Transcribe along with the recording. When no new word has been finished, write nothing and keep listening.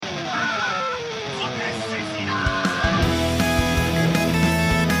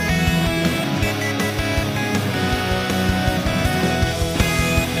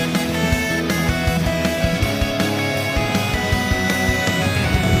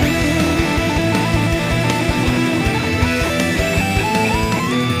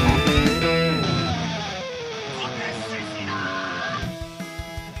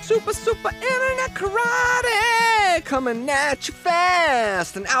coming at you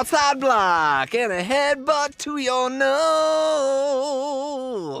fast. An outside block and a headbutt to your nose.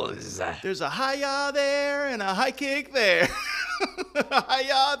 There's a hi-ya there and a high kick there. A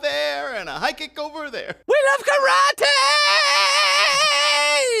hi-ya there and a high kick over there. We love karate!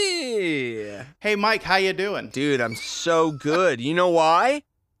 Hey, Mike, how you doing? Dude, I'm so good. You know why?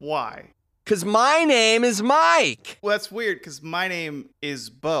 Why? Because my name is Mike. Well, that's weird, because my name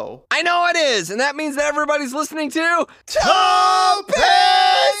is Bo. I know it is, and that means that everybody's listening to Tope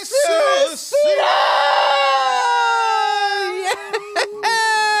Suicida!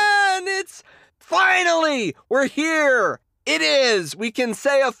 And it's finally, we're here. It is, we can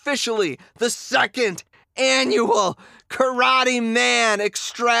say officially, the second annual Karate Man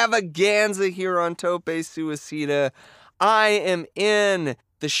extravaganza here on Tope Suicida. I am in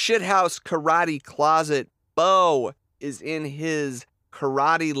the shithouse karate closet. Bo is in his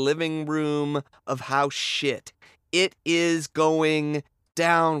karate living room of house shit. It is going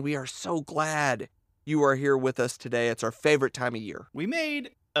down. We are so glad you are here with us today. It's our favorite time of year. We made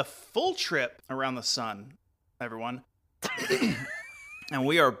a full trip around the sun, everyone. And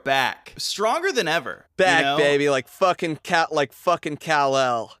we are back. Stronger than ever. Back, you know? baby, like fucking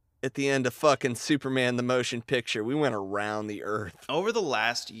Kal-El at the end of fucking Superman the Motion Picture. We went around the earth. Over the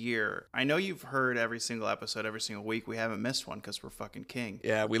last year, I know you've heard every single episode, every single week. We haven't missed one because we're fucking king.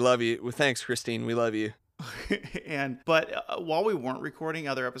 Yeah, we love you. Well, thanks, Christine. We love you. But while we weren't recording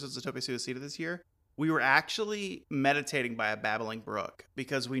other episodes of Tope Suicida this year, we were actually meditating by a babbling brook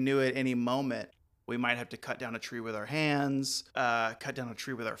because we knew at any moment we might have to cut down a tree with our hands, cut down a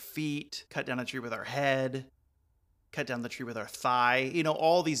tree with our feet, cut down a tree with our head, cut down the tree with our thigh. You know,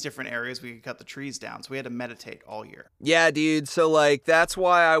 all these different areas we could cut the trees down. So we had to meditate all year. Yeah, dude. So, like, that's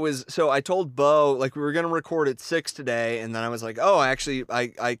why I told Bo, like, we were going to record at 6 today. And then I was like, oh, actually,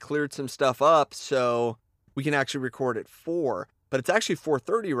 I cleared some stuff up so we can actually record at 4. But it's actually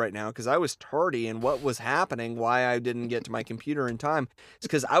 4:30 right now because I was tardy, and what was happening, why I didn't get to my computer in time, is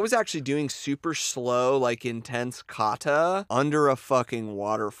because I was actually doing super slow, like intense kata under a fucking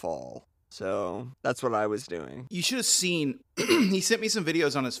waterfall. So that's what I was doing. You should have seen, he sent me some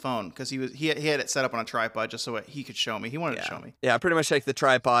videos on his phone because he had it set up on a tripod just so he could show me. He wanted to show me. Yeah, I pretty much take the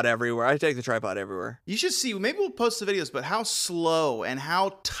tripod everywhere. I take the tripod everywhere. You should see, maybe we'll post the videos, but how slow and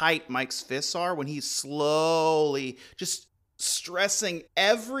how tight Mike's fists are when he's slowly just stressing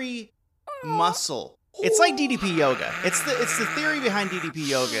every muscle. It's like DDP yoga. It's the theory behind DDP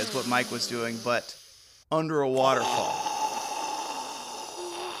yoga is what Mike was doing, but under a waterfall.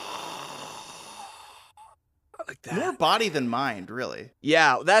 Like that. More body than mind, really.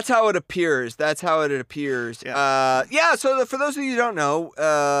 Yeah, that's how it appears. Yeah. So for those of you who don't know,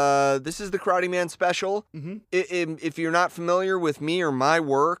 this is the Karate Man special. Mm-hmm. If you're not familiar with me or my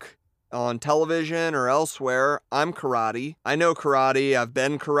work on television or elsewhere, I'm karate. I know karate. I've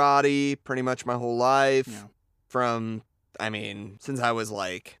been karate pretty much my whole life. Yeah. Since I was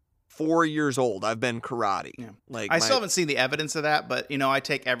like 4 years old, I've been karate. Yeah. Like I still haven't seen the evidence of that, but, I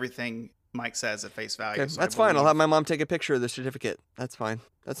take everything Mike says at face value. Okay, so that's fine. I'll have my mom take a picture of the certificate. That's fine.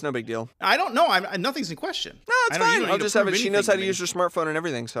 That's no big deal. I don't know. Nothing's in question. No, it's fine. I'll just have it. She knows how to use her. her smartphone and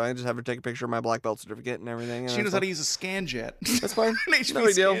everything, so I just have her take a picture of my black belt certificate and everything. She knows how to use a ScanJet. That's fine. An HP no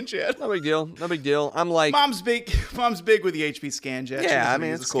big deal. ScanJet. No big deal. No big deal. I'm like, Mom's big with the HP ScanJet. yeah, I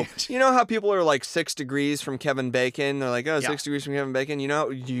mean, it's cool. You know how people are like 6 degrees from Kevin Bacon? They're like, 6 degrees from Kevin Bacon.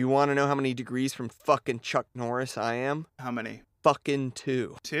 Do you want to know how many degrees from fucking Chuck Norris I am? How many? Fucking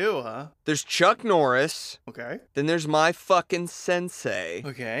 2. 2, huh? There's Chuck Norris. Okay. Then there's my fucking sensei.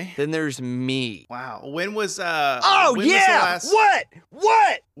 Okay. Then there's me. Wow. When was What?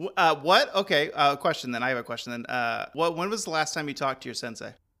 What? Okay. Question then. I have a question then. When was the last time you talked to your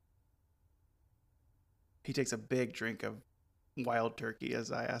sensei? He takes a big drink of wild turkey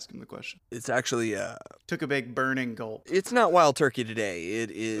as I ask him the question. It's actually Took a big burning gulp. It's not wild turkey today.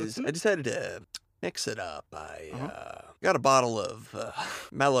 It is. I decided to mix it up. I got a bottle of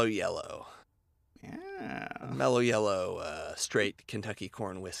Mellow Yellow. Yeah. Mellow Yellow straight Kentucky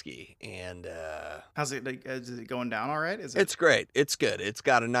corn whiskey. And how's it? Is it going down all right? It's great. It's good. It's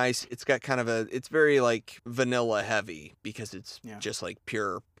got it's very like vanilla heavy because it's just like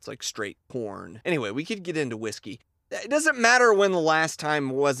pure, it's like straight corn. Anyway, we could get into whiskey. It doesn't matter when the last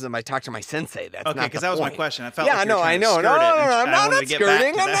time was that I talked to my sensei. That's okay, because that was my question. I felt yeah, like no, I know. No, I'm not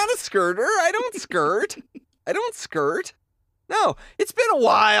skirting. I'm not a skirter. I don't skirt. I don't skirt. No, it's been a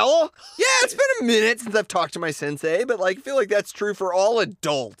while. Yeah, it's been a minute since I've talked to my sensei, but like I feel like that's true for all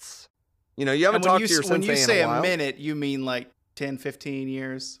adults. You haven't talked to your sensei in a while. When you say a minute, you mean like 10, 15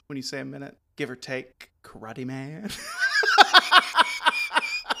 years when you say a minute? Give or take, Karate Man.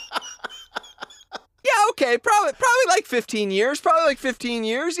 Okay, probably like 15 years. Probably like 15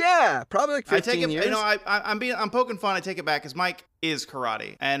 years. Yeah, probably like 15 I take it, years. you know, I'm poking fun. I take it back because Mike is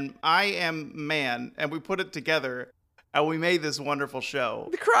karate, and I am man, and we put it together, and we made this wonderful show.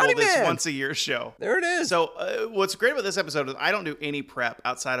 The Karate this Man. once a year show. There it is. So what's great about this episode is I don't do any prep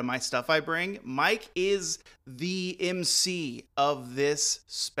outside of my stuff I bring. Mike is the MC of this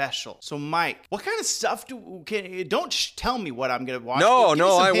special. So Mike, what kind of stuff don't tell me what I'm gonna watch. No, Give me no,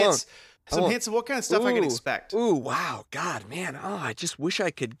 some I hints. won't. Some hints of what kind of stuff I can expect. Ooh, wow. God, man. Oh, I just wish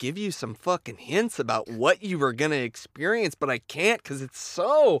I could give you some fucking hints about what you were going to experience, but I can't because it's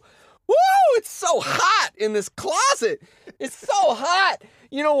so... Woo! It's so hot in this closet. It's so hot.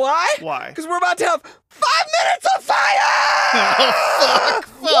 You know why? Why? Because we're about to have 5 minutes of fire! Oh,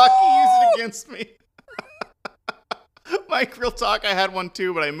 fuck. He used it against me. Mike, real talk, I had one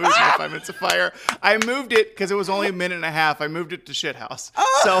too, but I moved my 5 minutes of fire. I moved it because it was only a minute and a half. I moved it to Shithouse.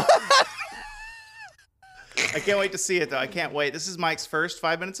 So I can't wait to see it, though. I can't wait. This is Mike's first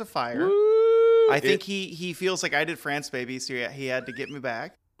 5 minutes of fire. Woo! I think he feels like I did France Baby, so he had to get me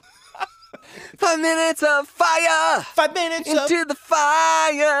back. 5 minutes of fire! 5 minutes Into the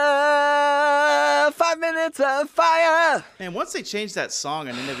fire! 5 minutes of fire! Man, once they changed that song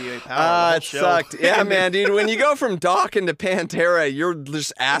on NWA Power, the whole It show. sucked. Yeah, man, dude. When you go from Dawkins to Pantera, you're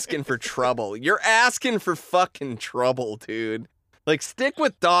just asking for trouble. You're asking for fucking trouble, dude. Like, stick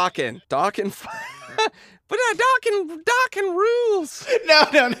with Dawkins. Dawkins. But Dawkins rules.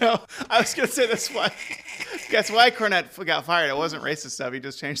 No. I was gonna say that's why Cornette got fired. It wasn't racist stuff. He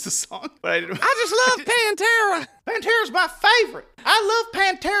just changed the song. But I just love Pantera. Pantera's my favorite. I love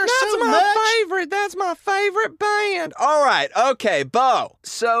Pantera so much. That's my favorite. That's my favorite band. All right. Okay, Bo.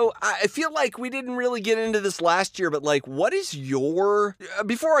 So I feel like we didn't really get into this last year, but like, what is your...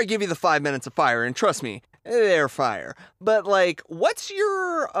 Before I give you the 5 minutes of fire, and trust me, they're fire. But like, what's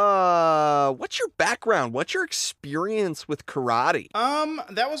your background? What's your experience with karate?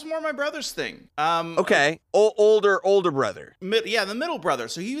 That was more my brother's thing. Okay, older brother. The middle brother.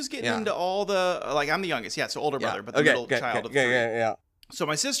 So he was getting into all the I'm the youngest. Yeah, so older brother, but the middle child of three. Yeah. So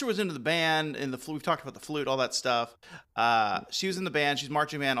my sister was into the band and the flute. We've talked about the flute, all that stuff. She was in the band. She's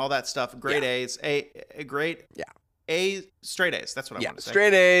marching band, all that stuff. Grade A's, straight A's. That's what I want to say.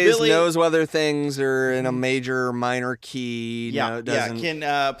 Straight A's. Billy knows whether things are in a major, minor key.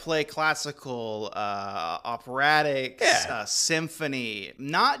 Can play classical, operatic, symphony,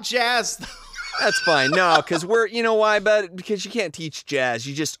 not jazz. That's fine. No, because you know why? But because you can't teach jazz.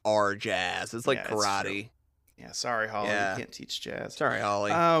 You just are jazz. It's like karate. Yeah, sorry, Holly. You can't teach jazz. Sorry,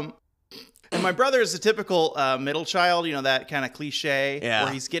 Holly. And my brother is the typical middle child, that kind of cliche where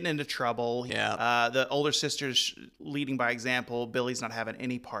he's getting into trouble. The older sister's leading by example. Billy's not having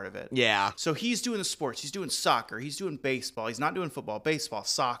any part of it. Yeah. So he's doing the sports. He's doing soccer. He's doing baseball. He's not doing football, baseball,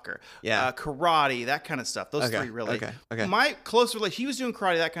 soccer, karate, that kind of stuff. Those three really. Okay. My close relation, he was doing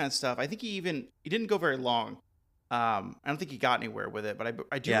karate, that kind of stuff. I think he didn't go very long. I don't think he got anywhere with it, but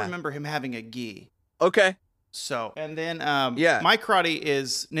I do remember him having a gi. Okay. So, and then, my karate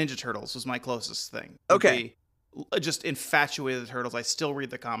is Ninja Turtles was my closest thing. Okay. Just infatuated with the Turtles. I still read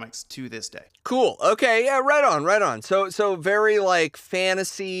the comics to this day. Cool. Okay. Yeah. Right on. So very like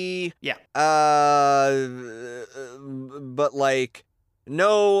fantasy. Yeah. But like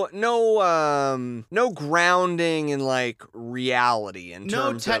no grounding in like reality in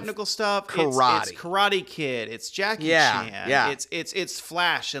terms of technical stuff. Karate. It's Karate Kid. It's Jackie Chan. Yeah. It's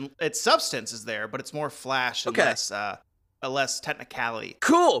Flash, and its substance is there, but it's more Flash and less technicality.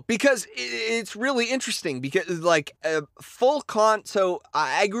 Cool, because it's really interesting because like so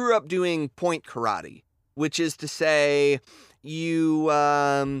I grew up doing point karate, which is to say you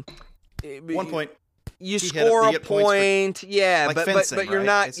 1 point. You score a point, like but fencing, but you're right,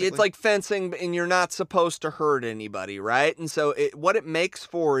 not. basically? It's like fencing, and you're not supposed to hurt anybody, right? And so what it makes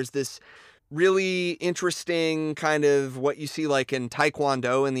for is this really interesting kind of what you see like in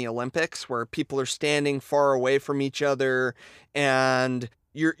Taekwondo in the Olympics, where people are standing far away from each other, and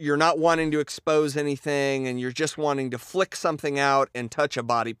you're not wanting to expose anything, and you're just wanting to flick something out and touch a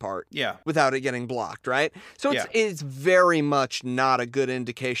body part, without it getting blocked, right? So it's very much not a good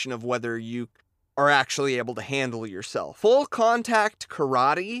indication of whether you are actually able to handle yourself. Full contact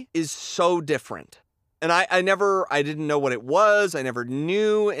karate is so different. And I didn't know what it was. I never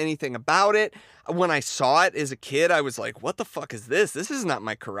knew anything about it. When I saw it as a kid, I was like, what the fuck is this? This is not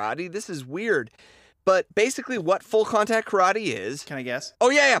my karate. This is weird. But basically what full contact karate is... Can I guess?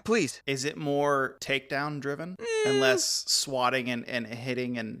 Oh, yeah, please. Is it more takedown driven and less swatting and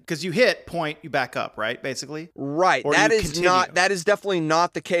hitting? And because you hit, point, you back up, right? Basically? Right. Or that is definitely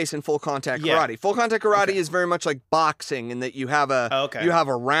not the case in full contact karate. Full contact karate is very much like boxing in that you have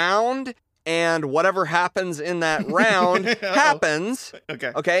a round and whatever happens in that round happens.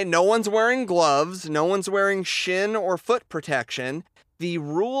 Okay. Okay, no one's wearing gloves, no one's wearing shin or foot protection. The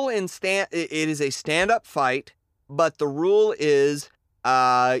rule in it is a stand-up fight, but the rule is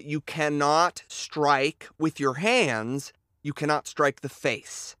you cannot strike with your hands. You cannot strike the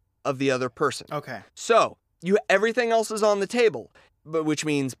face of the other person. Okay. So everything else is on the table, which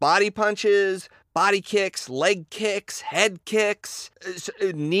means body punches, body kicks, leg kicks, head kicks,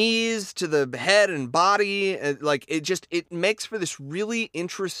 knees to the head and body. Like it makes for this really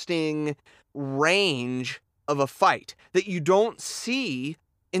interesting range of a fight that you don't see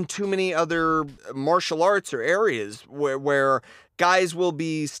in too many other martial arts or areas where guys will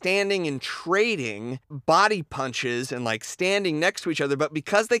be standing and trading body punches and like standing next to each other, but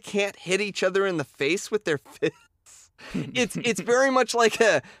because they can't hit each other in the face with their fists, it's very much like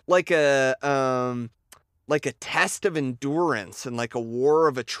a test of endurance and like a war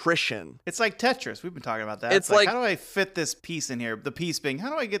of attrition. It's like Tetris. We've been talking about that. It's like how do I fit this piece in here? The piece being, how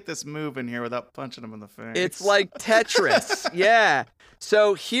do I get this move in here without punching him in the face? It's like Tetris. Yeah.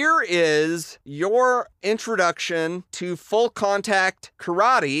 So here is your introduction to full contact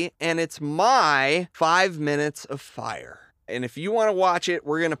karate, and it's my 5 minutes of fire. And if you want to watch it,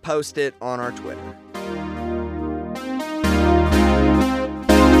 we're going to post it on our Twitter.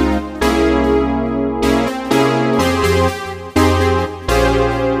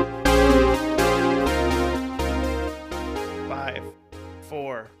 Five,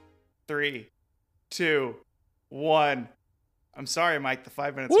 4, 3, 2, 1. I'm sorry, Mike. The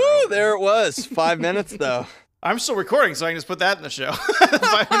 5 minutes. Woo! There it was. 5 minutes though. I'm still recording, so I can just put that in the show. The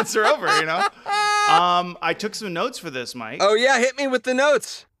 5 minutes are over. I took some notes for this, Mike. Oh yeah, hit me with the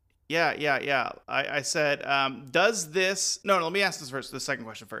notes. Yeah. I said, does this? No, let me ask this first. The second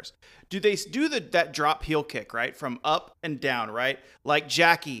question first. Do they do that drop heel kick, right, from up and down, right, like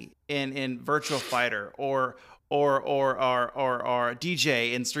Jackie in Virtua Fighter or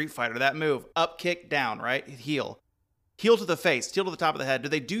DJ in Street Fighter? That move, up, kick, down, right, heel to the face, heel to the top of the head. Do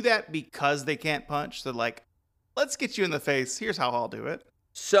they do that because they can't punch? So like, let's get you in the face. Here's how I'll do it.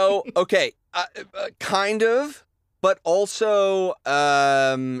 So okay, kind of. But also,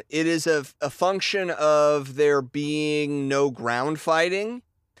 it is a function of there being no ground fighting.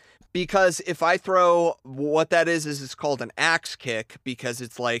 Because if I throw, what that is it's called an axe kick, because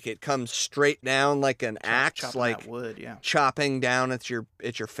it's like it comes straight down like an axe, chopping like that wood, yeah. chopping down at your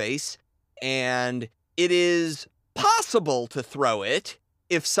face. And it is possible to throw it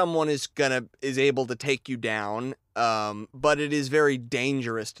if someone is able to take you down, but it is very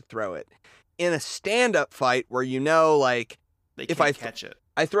dangerous to throw it. In a stand-up fight where like they if can't catch it,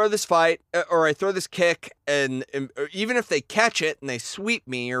 I throw this fight or I throw this kick, and even if they catch it and they sweep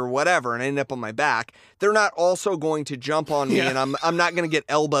me or whatever and I end up on my back, they're not also going to jump on me, and I'm not going to get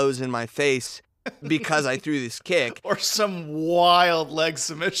elbows in my face because I threw this kick or some wild leg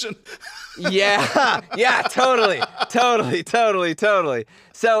submission. Yeah, totally.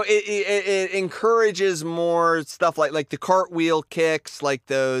 So it encourages more stuff like the cartwheel kicks, like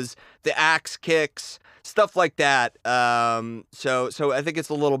the axe kicks, stuff like that. So I think it's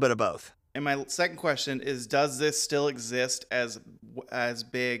a little bit of both. And my second question is, does this still exist as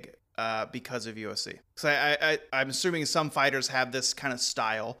big because of UFC? Because I'm assuming some fighters have this kind of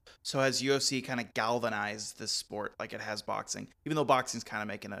style. So has UFC kind of galvanized this sport like it has boxing, even though boxing's kind of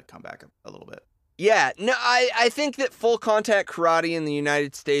making a comeback a little bit? Yeah, no, I think that full contact karate in the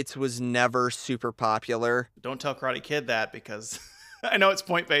United States was never super popular. Don't tell Karate Kid that, because I know it's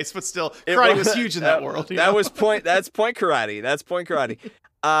point based, but still, karate was huge in that world. That's point karate. That's point karate.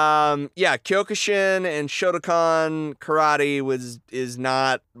 Kyokushin and Shotokan karate is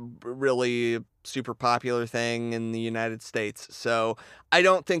not really a super popular thing in the United States. So I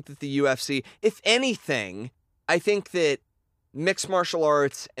don't think that the UFC, if anything, I think that mixed martial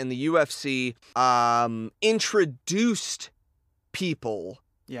arts and the UFC introduced people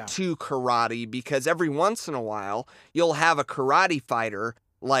to karate, because every once in a while you'll have a karate fighter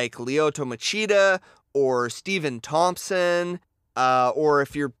like Lyoto Machida or Stephen Thompson, or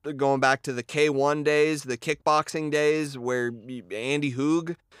if you're going back to the K1 days, the kickboxing days, where Andy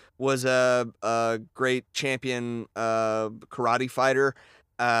Hoog was a great champion karate fighter.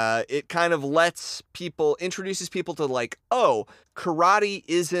 It kind of introduces people to like, oh, karate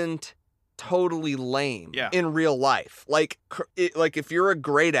isn't totally lame in real life. Like if you're a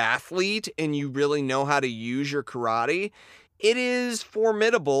great athlete and you really know how to use your karate, it is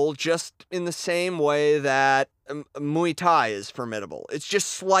formidable just in the same way that Muay Thai is formidable. It's just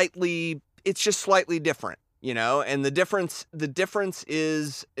slightly different, and the difference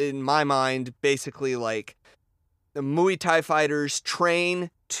is, in my mind, basically like the Muay Thai fighters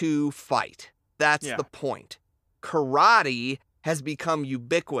train to fight. That's Yeah. the point. Karate has become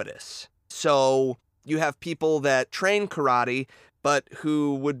ubiquitous. So you have people that train karate, but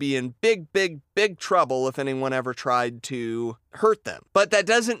who would be in big, big, big trouble if anyone ever tried to hurt them. But that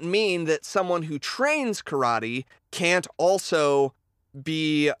doesn't mean that someone who trains karate can't also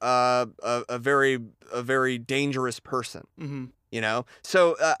be a very dangerous person. Mm-hmm. You know,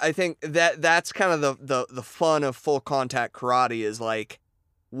 so I think that's kind of the fun of full contact karate is like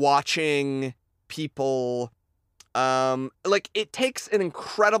watching people. Like it takes an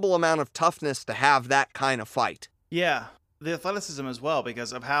incredible amount of toughness to have that kind of fight. Yeah, the athleticism as well,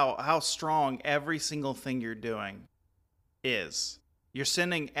 because of how strong every single thing you're doing is. You're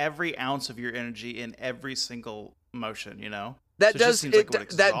sending every ounce of your energy in every single motion, you know? That So it does just seems like it would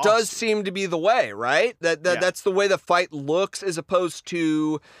that exhaust does you. seem to be the way, right? Yeah. That's the way the fight looks, as opposed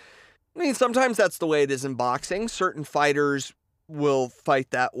to. I mean, sometimes that's the way it is in boxing. Certain fighters will fight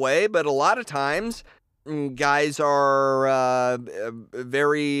that way, but a lot of times, guys are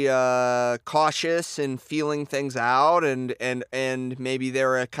very cautious in feeling things out, and maybe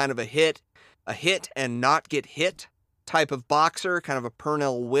they're a kind of a hit and not get hit type of boxer, kind of a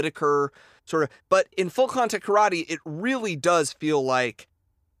Pernell Whitaker sort of. But in full contact karate, it really does feel like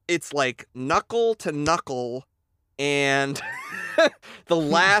it's like knuckle to knuckle, and the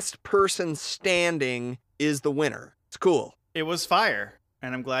last person standing is the winner. It's cool. It was fire,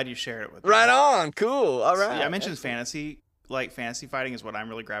 and I'm glad you shared it with me. Right on. Cool. All right. Yeah, I mentioned fantasy fighting is what I'm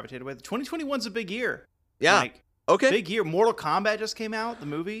really gravitated with. 2021's a big year. Yeah. Like, Okay. big year. Mortal Kombat just came out, the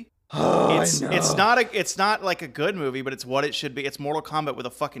movie. Oh, It's not like a good movie, but it's what it should be. It's Mortal Kombat with a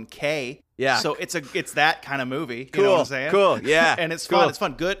fucking K. Yeah. So it's that kind of movie. Cool. You know what I'm saying? Cool. Yeah. And it's Cool. fun. It's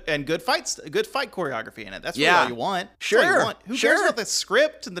fun. Good fights. Good fight choreography in it. That's really Yeah. all you want. That's Sure. all you want. Who Sure. cares about the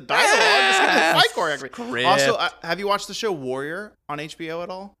script and the dialogue? Just give me the fight choreography. Script. Also, have you watched the show Warrior on HBO at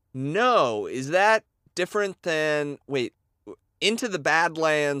all? No. Is that different than Into the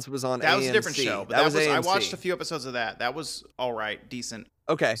Badlands was on That AMC. was a different show. But that was AMC. I watched a few episodes of that. That was all right, decent.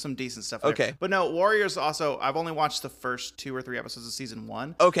 Okay. Some decent stuff there. Okay. But no, Warriors also, I've only watched the first 2 or 3 episodes of season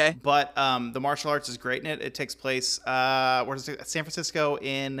 1. Okay. But the martial arts is great in it. It takes place where is it? San Francisco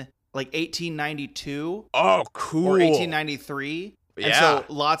in like 1892 Oh, cool. or 1893. And Yeah. so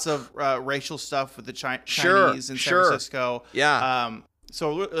lots of racial stuff with the Sure, Chinese in San sure. Francisco. Yeah.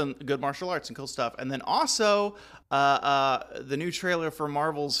 So good martial arts and cool stuff. And then also the new trailer for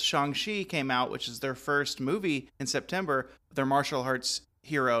Marvel's Shang-Chi came out, which is their first movie in September. Their martial arts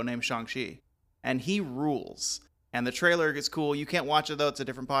hero named Shang-Chi. And he rules. And the trailer is cool. You can't watch it, though. It's a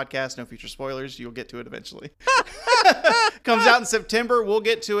different podcast. No future spoilers. You'll get to it eventually. Comes out in September. We'll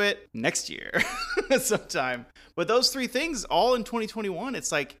get to it next year sometime. But those 3 things all in 2021.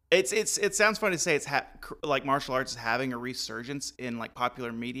 It's like it sounds funny to say it's like martial arts is having a resurgence in like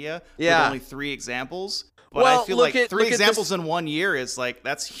popular media. Yeah. With only 3 examples. But Well, I feel look like at- 3 look at examples this- in 1 year is like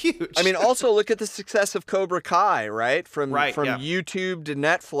that's huge. I mean, also look at the success of Cobra Kai, right? From Right, yeah. YouTube to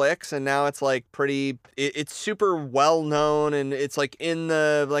Netflix, and now it's like it's super well known, and it's like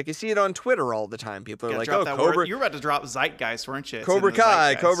like you see it on Twitter all the time. People are Gotta like, drop "Oh, that Cobra word. You were about to drop Zeitgeist, weren't you? It's Cobra in the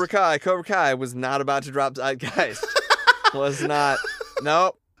Kai, Zeitgeist. Cobra Kai, Cobra Kai." Was not about to drop Zeitgeist. Was not.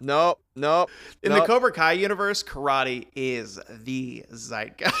 Nope. In the nope. Cobra Kai universe, karate is the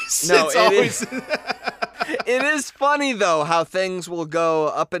zeitgeist. No, It's it always... It is funny though how things will go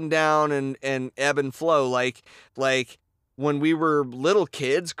up and down and ebb and flow. Like when we were little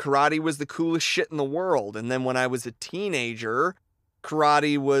kids, karate was the coolest shit in the world, and then when I was a teenager,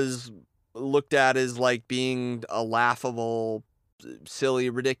 karate was looked at as like being a laughable, silly,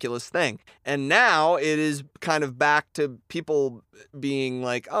 ridiculous thing. And now it is kind of back to people being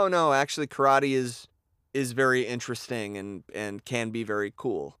like, "Oh no, actually karate is very interesting and can be very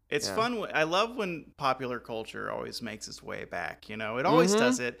cool." It's Yeah. fun. I love when popular culture always makes its way back. You know, it always Mhm.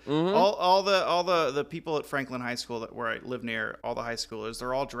 does it. Mhm. All the people at Franklin High School where I live near, all the high schoolers,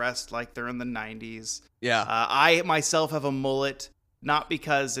 they're all dressed like they're in the 90s. Yeah. I myself have a mullet. Not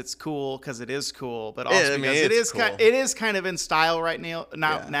because it's cool, because it is cool, but also I mean, because it's cool. it is kind of in style right now.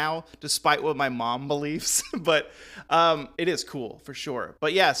 Yeah. Now, despite what my mom believes, but it is cool for sure.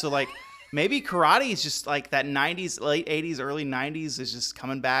 But yeah, so like maybe karate is just like that 90s, late 80s, early 90s is just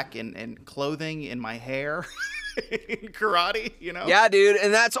coming back in clothing, in my hair, in karate. You know? Yeah, dude.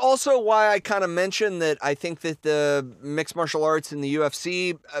 And that's also why I kind of mentioned that I think that the mixed martial arts in the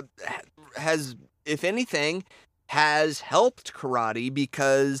UFC has, if anything, has helped karate,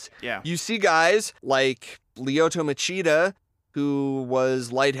 because Yeah. you see guys like Lyoto Machida, who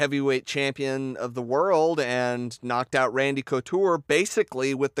was light heavyweight champion of the world and knocked out Randy Couture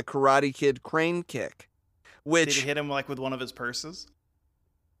basically with the Karate Kid crane kick, Did which he hit him like with one of his purses?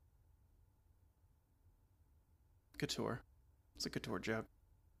 Couture. It's a couture joke.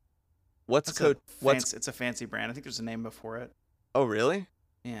 What's It's a fancy brand. I think there's a name before it. Oh, really?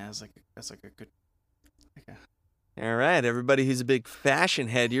 Yeah, it's like a good. All right, everybody who's a big fashion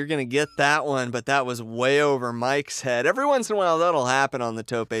head, you're going to get that one, but that was way over Mike's head. Every once in a while, that'll happen on the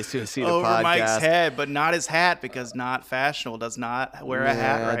Tope Suicida over podcast. Mike's head, but not his hat, because not fashionable does not wear a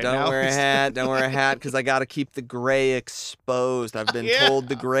hat right now. Don't wear a hat. Don't wear a hat, because I got to keep the gray exposed. I've been told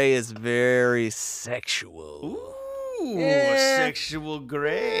the gray is very sexual. Ooh, sexual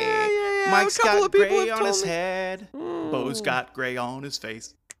gray. Yeah. Mike's got gray on his head. Bo's got gray on his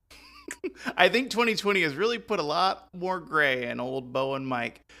face. I think 2020 has really put a lot more gray in old Bo and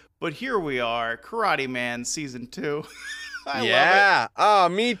Mike. But here we are, Karate Man Season 2. I love it. Oh,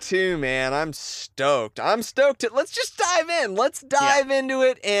 me too, man. I'm stoked. Let's just dive in. Let's dive into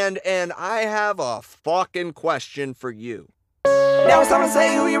it. And I have a fucking question for you. Now it's time to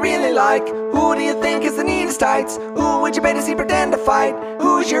say who you really like. Who do you think is the neatest tights? Who would you bet to see pretend to fight?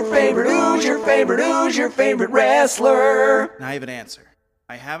 Who's your favorite? Who's your favorite? Who's your favorite wrestler? Now I have an answer.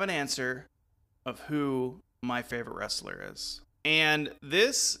 I have an answer of who my favorite wrestler is. And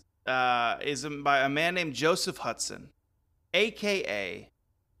this is by a man named Joseph Hudson, a.k.a.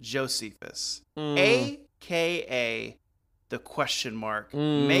 Josephus, a.k.a. the question mark.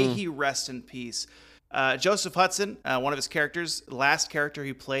 May he rest in peace. Joseph Hudson, one of his characters, last character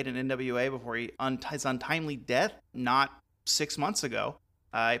he played in NWA before his untimely death, not 6 months ago.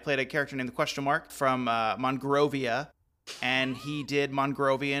 He played a character named the Question Mark from Monrovia, and he did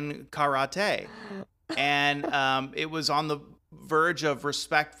Mongrovian karate. And it was on the verge of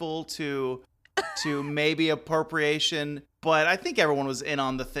respectful to maybe appropriation, but I think everyone was in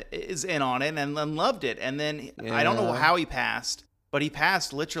on it and loved it. And then I don't know how he passed. But he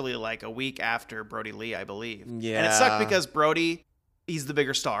passed literally like a week after Brody Lee, I believe. Yeah. And it sucked because Brody, he's the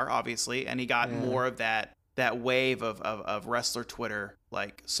bigger star, obviously, and he got more of that wave of wrestler Twitter,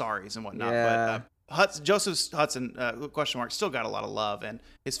 like sorries and whatnot. Yeah. But Joseph Hudson, question mark, still got a lot of love, and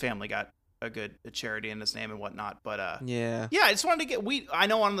his family got a charity in his name and whatnot. But I just wanted to get, I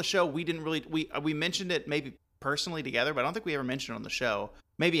know on the show we didn't really, we mentioned it maybe personally together, but I don't think we ever mentioned it on the show,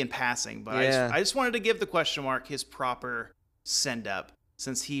 maybe in passing. But I just wanted to give the question mark his proper send up,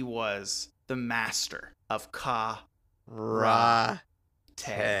 since he was the master of karate.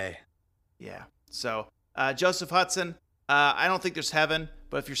 Yeah. So Joseph Hudson, I don't think there's heaven,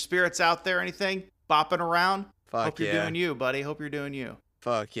 but if your spirit's out there or anything bopping around, hope you're doing you, buddy. Hope you're doing you.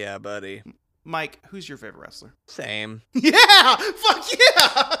 Fuck yeah, buddy. Mike, who's your favorite wrestler? Same. Yeah. Fuck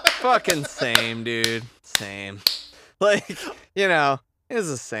yeah. Fucking same, dude. Same. Like, it's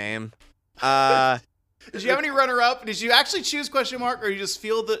the same. Did you have any runner-up? Did you actually choose question mark, or you just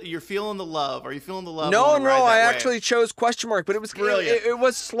you're feeling the love? Are you feeling the love? No, I actually chose question mark, but it was brilliant. It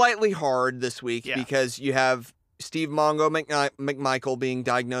was slightly hard this week because you have Steve Mongo McMichael being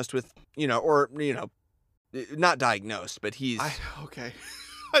diagnosed with, not diagnosed, but he's okay.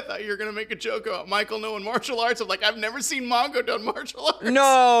 I thought you were gonna make a joke about Michael knowing martial arts. I'm like, I've never seen Mongo done martial arts.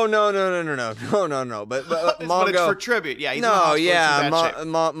 No. But Mongo, but it's for tribute. Yeah. He's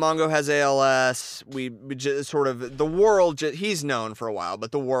Mongo has ALS. We just sort of the world. He's known for a while,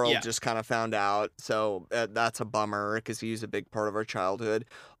 but the world just kind of found out. So that's a bummer because he's a big part of our childhood.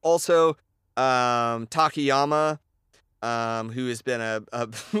 Also, Takayama, who has been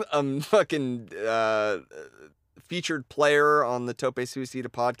a fucking featured player on the Tope Suicida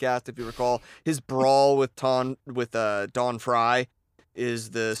podcast, if you recall. His brawl with Don Fry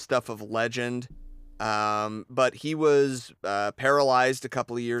is the stuff of legend. But he was paralyzed a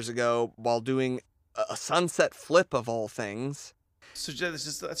couple of years ago while doing a sunset flip of all things. So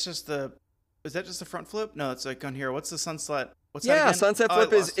is that just the front flip? No, it's like on here. What's the sunset? What's that again? Sunset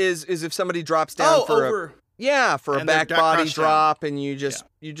flip is if somebody drops down for a back body drop, and you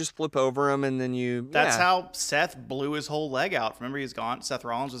just flip over him, and then you. That's how Seth blew his whole leg out. Remember, he's gone. Seth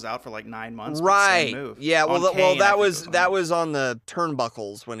Rollins was out for like 9 months. Right. Same move. Yeah. Well, that was on the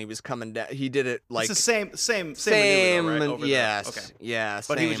turnbuckles when he was coming down. He did it like it's the same maneuver, though, right? Yes. Okay. Yeah.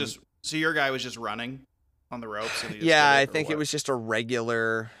 But he was just your guy was just running on the ropes. And I think it was just a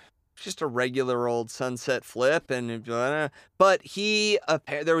regular old sunset flip, and but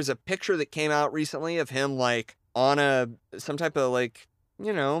there was a picture that came out recently of him like on some type of like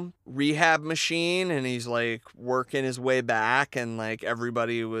rehab machine, and he's like working his way back, and like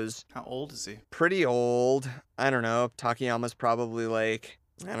everybody was. How old is he? Pretty old. I don't know. Takayama's probably like,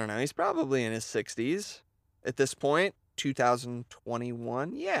 I don't know, he's probably in his 60s at this point.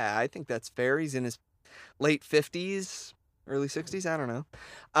 2021. Yeah, I think that's fair. He's in his late 50s. Early 60s, I don't know.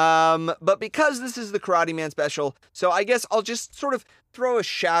 But because this is the Karate Man special, so I guess I'll just sort of throw a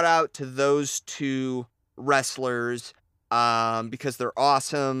shout out to those two wrestlers because they're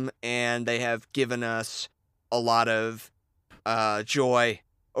awesome and they have given us a lot of joy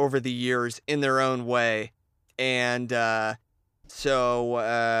over the years in their own way. And but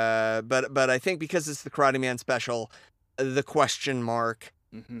I think because it's the Karate Man special, the question mark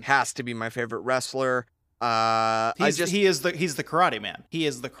has to be my favorite wrestler. He's the Karate Man. He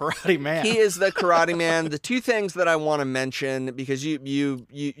is the Karate Man. He is the Karate Man. The two things that I want to mention, because you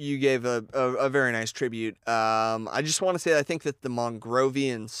gave a very nice tribute. I just want to say I think that the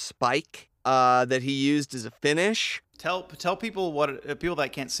Mongrovian spike that he used as a finish. Tell people people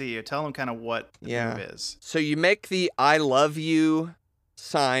that can't see you. Tell them kind of what the move is. So you make the "I love you"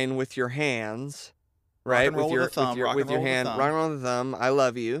 sign with your hands, right? With your hand, rock and roll with the thumb. I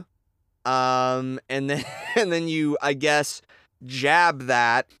love you. And then you, I guess, jab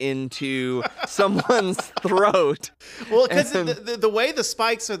that into someone's throat. Well, because the way the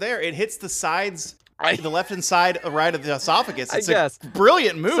spikes are there, it hits the sides, the left and side, right of the esophagus. It's a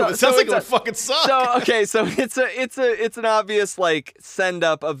brilliant move. It sounds like it would fucking suck. So it's an obvious like send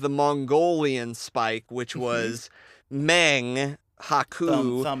up of the Mongolian spike, which was Meng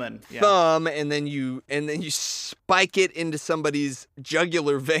Haku thumb, and then you spike it into somebody's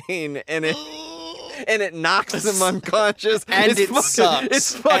jugular vein, and it knocks them unconscious, and sucks.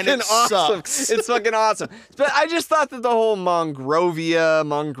 It's fucking awesome. It's fucking awesome. But I just thought that the whole Mongrovian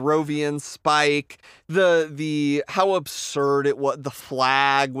spike, the how absurd it was, the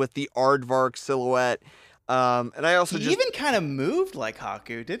flag with the aardvark silhouette. And I also even kind of moved like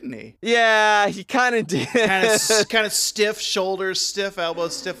Haku, didn't he? Yeah, he kind of did. kind of stiff shoulders, stiff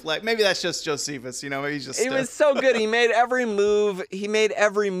elbows, stiff leg. Maybe that's just Josephus, maybe he's just stiff. It was so good. He made every move. He made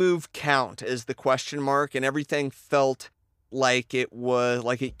every move count as the question mark, and everything felt like it was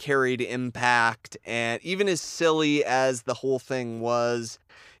like it carried impact. And even as silly as the whole thing was,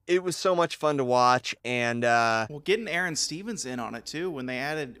 it was so much fun to watch. And getting Aaron Stevens in on it too when they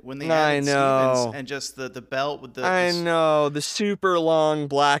added Stevens and just the belt with the the super long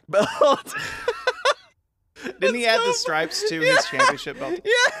black belt. Didn't he add the stripes to his championship belt?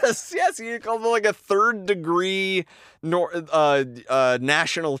 Yes, he called it like a 3rd degree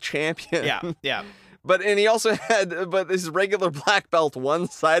national champion. Yeah. But he also had his regular black belt, one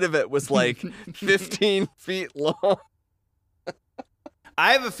side of it was like 15 feet long.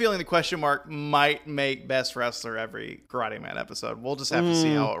 I have a feeling the question mark might make best wrestler every Karate Man episode. We'll just have to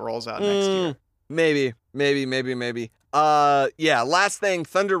see how it rolls out next year. Maybe. Last thing,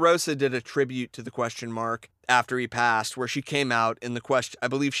 Thunder Rosa did a tribute to the question mark after he passed, where she came out in the question. I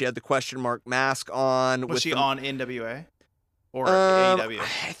believe she had the question mark mask on. Was she on NWA or AEW?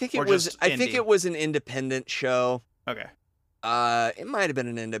 I think it was. I think it was an independent show. Okay. It might have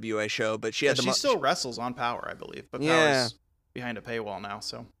been an NWA show, but she had she still wrestles on Power, I believe. But Power's behind a paywall now,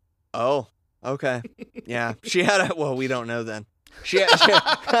 so. Oh, okay. Yeah, she had well, we don't know then. She had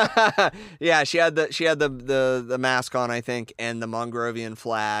the mask on, I think, and the Mongrovian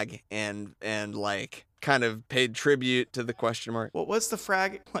flag, and like kind of paid tribute to the question mark. What was the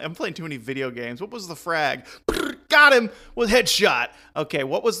frag? I'm playing too many video games. What was the frag? Got him with headshot. Okay,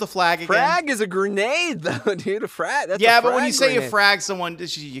 what was the flag again? Frag is a grenade, though, dude. A frag. That's but when you grenade. say you frag someone,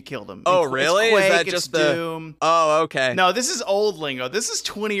 you killed them. Oh, really? Quake, is that just the Doom. Oh, okay. No, this is old lingo. This is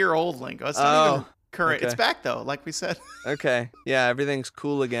 20-year-old lingo. It's not even current. Okay. It's back though, like we said. Okay. Yeah, everything's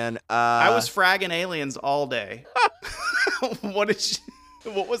cool again. I was fragging aliens all day.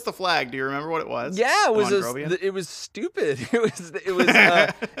 What was the flag? Do you remember what it was? Yeah, it was stupid. It was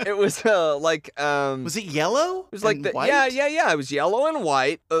like was it yellow? It was like white? Yeah. It was yellow and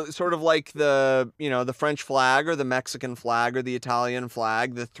white, sort of like the the French flag or the Mexican flag or the Italian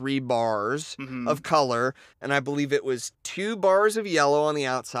flag, the 3 bars of color, and I believe it was 2 bars of yellow on the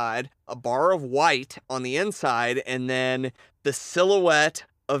outside, a bar of white on the inside, and then the silhouette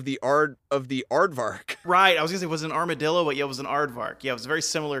of the aardvark. Right, I was gonna say it was an armadillo, but it was an aardvark. Yeah, it was a very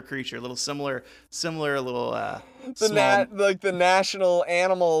similar creature, a little similar little like the national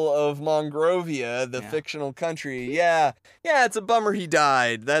animal of Mongrovia, the fictional country. Yeah, it's a bummer he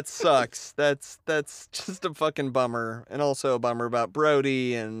died. That sucks. that's just a fucking bummer, and also a bummer about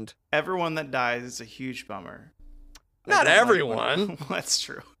Brody and everyone that dies. It's a huge bummer. Not everyone. Well, that's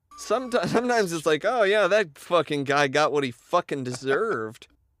true. Sometimes it's like, oh yeah, that fucking guy got what he fucking deserved.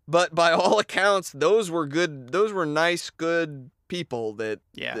 But by all accounts, those were good. Those were nice, good people.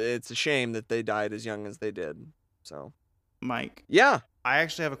 It's a shame that they died as young as they did. So, Mike. Yeah. I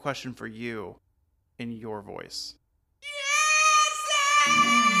actually have a question for you in your voice.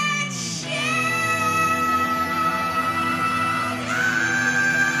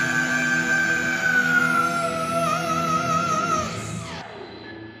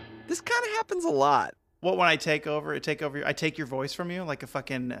 This kind of happens a lot. What when I take over? I take your voice from you like a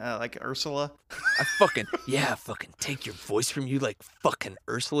fucking like Ursula. I fucking take your voice from you like fucking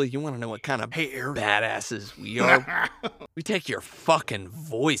Ursula. You want to know what kind of badasses we are? We take your fucking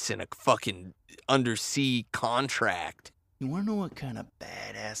voice in a fucking undersea contract. You want to know what kind of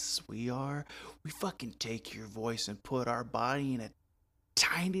badasses we are? We fucking take your voice and put our body in a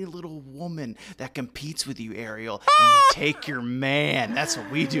tiny little woman that competes with you, Ariel, and we take your man. That's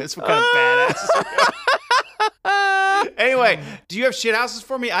what we do. That's what kind of badasses we are. Anyway, do you have shit houses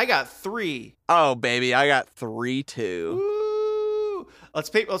for me? I got 3. Oh, baby, I got 3 too. Woo! Let's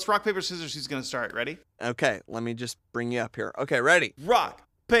rock, paper, scissors. Who's going to start? Ready? Okay, let me just bring you up here. Okay, ready? Rock,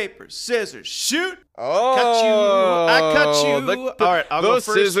 paper, scissors, shoot! Oh, I cut you. All right, I'll go first.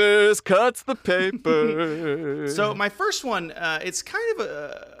 The scissors cuts the paper. So my first one, it's kind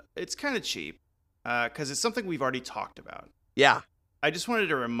of cheap, because it's something we've already talked about. Yeah. I just wanted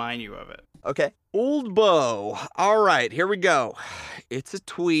to remind you of it. Okay. Old Bo. All right, here we go. It's a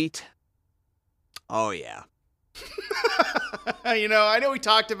tweet. Oh, yeah. You know, I know we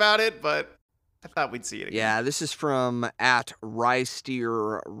talked about it, but I thought we'd see it again. Yeah, this is from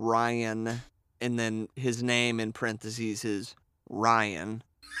 @RySteerRyan, and then his name in parentheses is Ryan.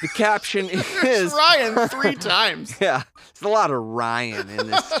 The caption is Ryan 3 times. Yeah, there's a lot of Ryan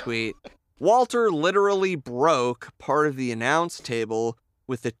in this tweet. Walter literally broke part of the announce table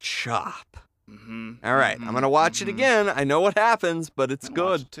with a chop. Mm-hmm. All right, I'm going to watch it again. I know what happens, but it's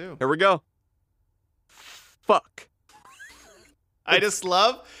good. It too. Here we go. Fuck. I just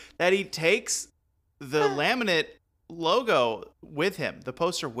love that he takes the laminate logo with him, the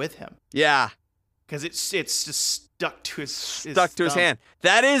poster with him. Yeah. Because it's just stuck to his hand.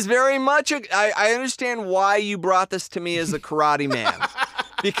 That is very much I understand why you brought this to me as a karate man.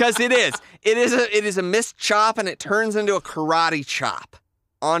 Because it is a missed chop, and it turns into a karate chop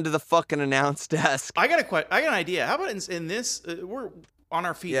onto the fucking announce desk. I got an idea. How about in this? We're on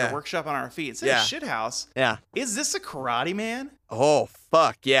our feet. The workshop on our feet. It says shit house. Yeah. Is this a karate man? Oh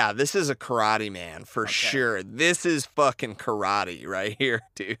fuck yeah! This is a karate man for sure. This is fucking karate right here,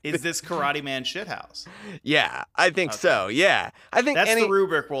 dude. Is this karate man shit house? Yeah, I think so. Yeah, I think that's the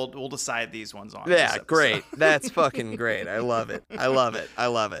rubric we'll decide these ones on. Yeah, great. That's fucking great. I love it. I love it. I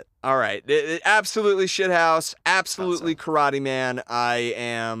love it. All right, absolutely shit house. Absolutely karate man. I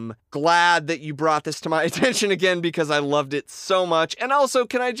am glad that you brought this to my attention again because I loved it so much. And also,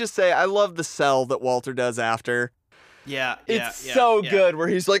 can I just say I love the sell that Walter does after. Yeah, it's so good where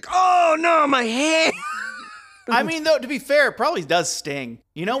he's like, "Oh no, my hand." I mean, though, to be fair, it probably does sting.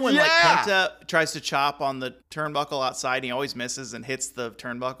 You know when like Kenta tries to chop on the turnbuckle outside, and he always misses and hits the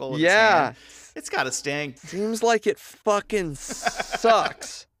turnbuckle with his hand? It's got to sting. Seems like it fucking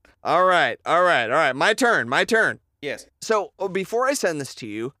sucks. All right. My turn. Yes. So before I send this to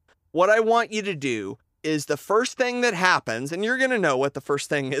you, what I want you to do is the first thing that happens, and you're going to know what the first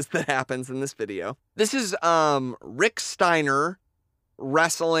thing is that happens in this video. This is Rick Steiner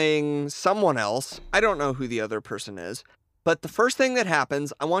wrestling someone else. I don't know who the other person is. But the first thing that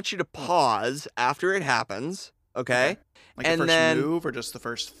happens, I want you to pause after it happens, okay? Like the first move or just the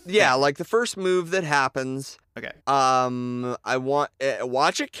first thing? Yeah, like the first move that happens. Okay. I want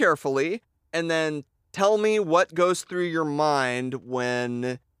watch it carefully and then tell me what goes through your mind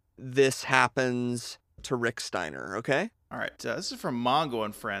when this happens to Rick Steiner, okay? All right. This is from Mongo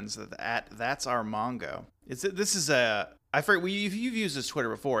and Friends That's Our Mongo. This is a I forget you've used this Twitter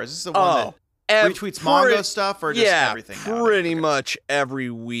before. Is this the one that retweets Mongo stuff or just everything? Pretty much every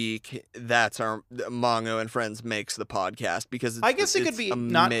week. That's our Mongo and Friends makes the podcast because I guess it could be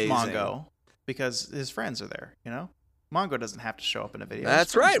amazing. Not Mongo because his friends are there. You know, Mongo doesn't have to show up in a video.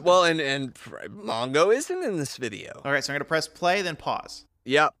 That's right. Well, and Mongo isn't in this video. All right, so I'm gonna press play, then pause.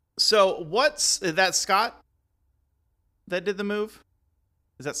 Yep. So what's that? Scott that did the move?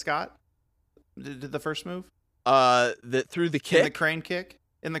 Is that Scott? Did the first move? That through the kick? In the crane kick?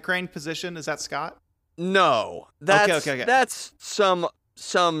 In the crane position, is that Scott? No. That's okay. That's some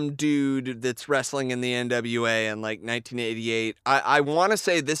dude that's wrestling in the NWA in like 1988. I want to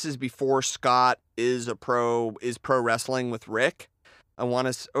say this is before Scott is pro wrestling with Rick. I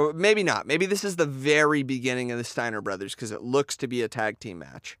want to, or maybe not. Maybe this is the very beginning of the Steiner brothers because it looks to be a tag team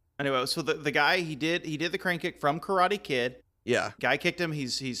match. Anyway, so the guy he did the crane kick from Karate Kid. Yeah. Guy kicked him.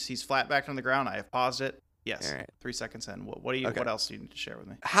 He's flat back on the ground. I have paused it. Yes. All right. 3 seconds in. What else do you need to share with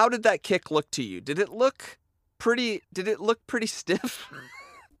me? How did that kick look to you? Did it look pretty stiff?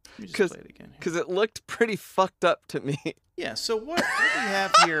 Let me just play it again. Because it looked pretty fucked up to me. Yeah. So what we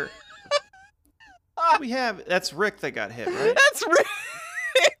have here? That's Rick that got hit, right? That's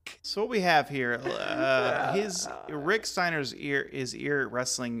Rick. So what we have here, his Rick Steiner's ear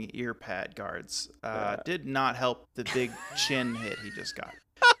wrestling ear pad guards did not help the big chin hit he just got.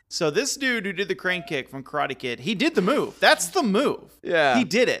 So this dude who did the crane kick from Karate Kid, he did the move. That's the move. Yeah. He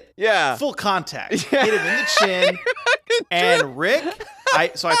did it. Yeah. Full contact. Hit him in the chin. And Rick, I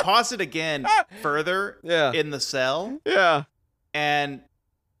paused it again further in the cell. Yeah. And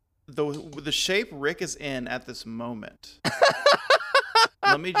the shape Rick is in at this moment.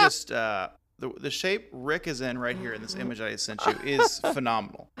 Let me just the shape Rick is in right here in this image I sent you is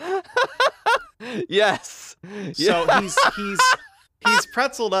phenomenal. Yes. So he's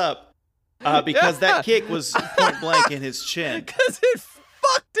pretzeled up because that kick was point blank in his chin. Because it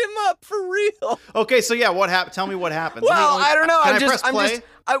fucked him up for real. Okay, so yeah, what happened? Tell me what happens. Well, I don't know. Can I press play?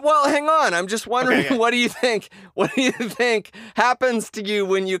 Well, hang on. I'm just wondering, Okay. what do you think? What do you think happens to you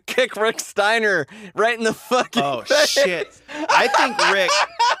when you kick Rick Steiner right in the fucking face? Shit. I think Rick,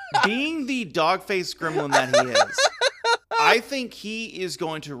 being the dog-faced gremlin that he is, I think he is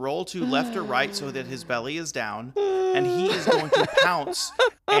going to roll to left or right so that his belly is down, and he is going to pounce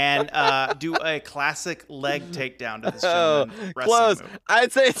and do a classic leg takedown to this gentleman wrestling Close. move.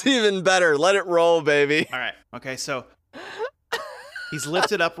 I'd say it's even better. Let it roll, baby. All right. Okay, so he's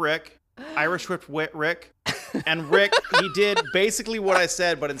lifted up Rick, Irish whipped Rick, and Rick, he did basically what I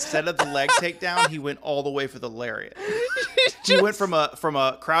said, but instead of the leg takedown, he went all the way for the lariat. He went from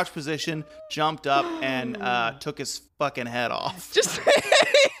a crouch position, jumped up, and took his fucking head off. Just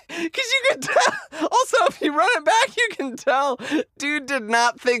because you can tell. Also, if you run it back, you can tell dude did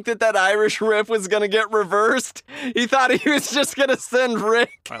not think that Irish whip was going to get reversed. He thought he was just going to send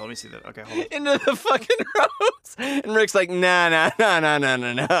Rick All right, let me see that. Okay, hold on. into the fucking ropes. And Rick's like, nah.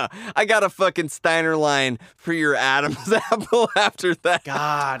 I got a fucking Steiner line for your Adam's apple after that.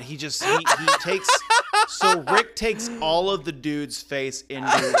 God, he takes. So Rick takes all of the dude's face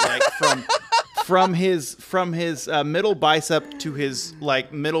into like from his middle bicep to his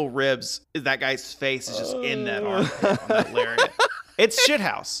like middle ribs. That guy's face is just in that arm on that lariat. It's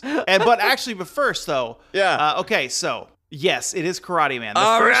shithouse. But first though, Yeah. Okay, so yes, it is Karate Man. The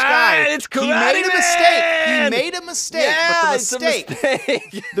All first right, guy, it's he Karate made a mistake. He made a mistake. Yeah, but it's a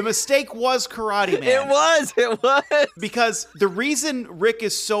mistake. the mistake was Karate Man. It was. Because the reason Rick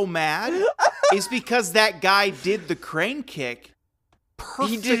is so mad is because that guy did the crane kick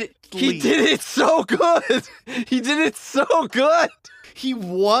perfectly. He did it so good. He did it so good. He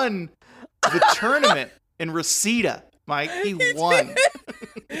won the tournament in Reseda, Mike. He won.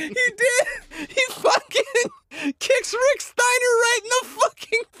 He did. He fucking kicks Rick Steiner right in the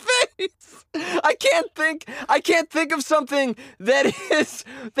fucking face. I can't think of something that is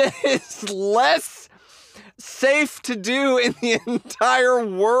less safe to do in the entire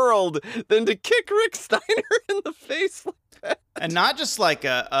world than to kick Rick Steiner in the face like that. And not just like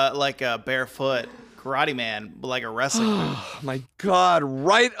a barefoot Karate Man, but like a wrestling move. Oh my God,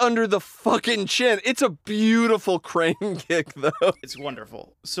 right under the fucking chin. It's a beautiful crane kick, though. It's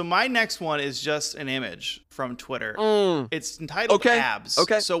wonderful. So my next one is just an image from Twitter. It's entitled Okay. Abs.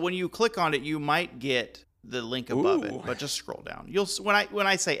 Okay. So when you click on it, you might get the link above Ooh. it, but just scroll down. You'll when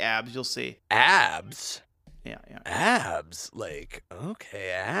I say abs, you'll see. Abs. Yeah. Abs. Like,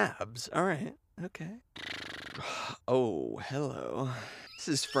 okay, abs. All right. Okay. Oh, hello. This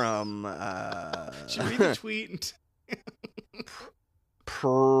is from Should we read the tweet?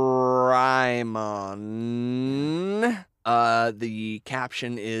 Primon. The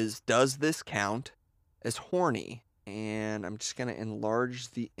caption is, "Does this count as horny?" And I'm just gonna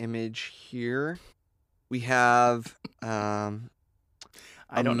enlarge the image here. We have I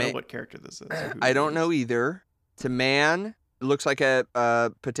don't know what character this is. or who I it don't is. know either. It's a man. It looks like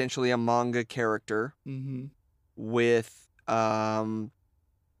a potentially a manga character Mm-hmm. with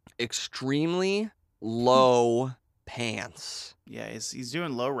extremely low pants. Yeah, he's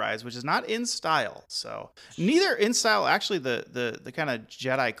doing low rise, which is not in style. So neither in style. Actually, the kind of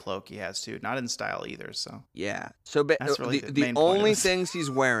Jedi cloak he has too, not in style either. So Yeah. So That's really the the main point of only this. things he's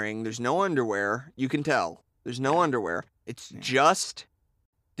wearing, there's no underwear. You can tell. There's no underwear. It's Yeah. just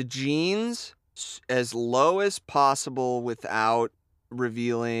the jeans as low as possible without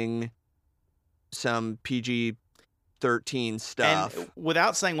revealing some PG-13 stuff. And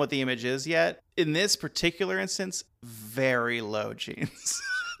without saying what the image is yet, in this particular instance, very low jeans.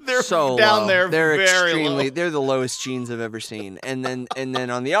 They're so down low. there. They're very extremely. low. They're the lowest jeans I've ever seen. And then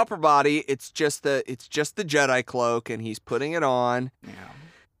on the upper body, it's just the Jedi cloak, and he's putting it on. Yeah.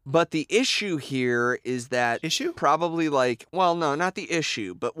 But the issue here is that Issue? probably like, well, no, not the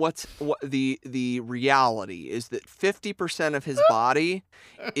issue, but what the reality is that 50% of his body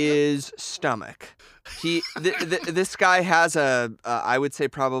is stomach. This guy has I would say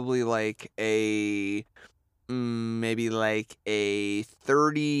probably like maybe like a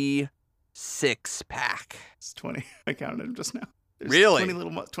 36 pack. It's 20. I counted them just now. There's Really? 20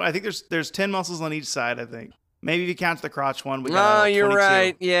 little. I think there's 10 muscles on each side. I think maybe if you count the crotch one, we No, got you're 22.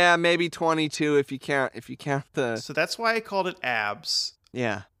 right. Yeah, maybe 22 if you count the. So that's why I called it abs.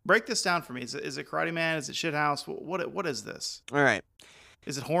 Yeah. Break this down for me. Is it Karate Man? Is it Shithouse? What is this? All right.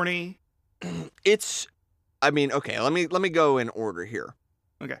 Is it horny? It's. I mean, okay. Let me go in order here.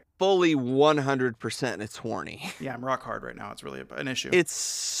 Okay. Fully 100% it's horny. Yeah, I'm rock hard right now. It's really an issue. It's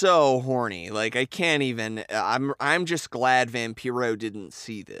so horny. Like I can't even. I'm just glad Vampiro didn't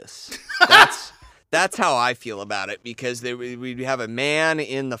see this. That's how I feel about it, because we'd have a man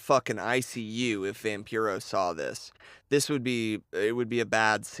in the fucking ICU if Vampiro saw this. It would be a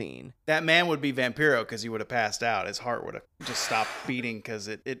bad scene. That man would be Vampiro because he would have passed out. His heart would have just stopped beating because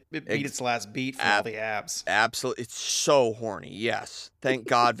it beat its last beat from all the abs. Absolutely. It's so horny. Yes. Thank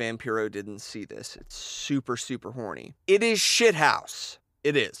God Vampiro didn't see this. It's super, super horny. It is shithouse.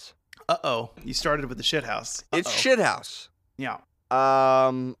 It is. Uh-oh. You started with the shithouse. It's shithouse. Yeah. I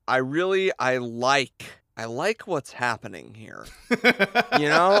like what's happening here. You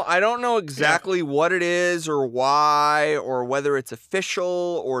know, I don't know exactly what it is or why, or whether it's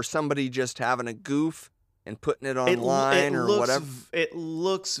official or somebody just having a goof and putting it online or whatever. It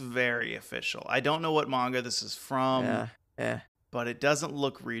looks very official. I don't know what manga this is from. Yeah. But it doesn't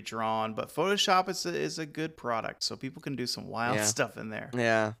look redrawn. But Photoshop is a good product, so people can do some wild stuff in there.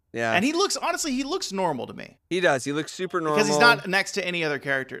 Yeah. And he looks normal to me. He does. He looks super normal. Because he's not next to any other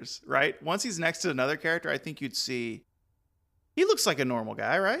characters, right? Once he's next to another character, I think you'd see he looks like a normal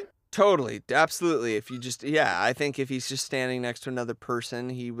guy, right? Totally. Absolutely. I think if he's just standing next to another person,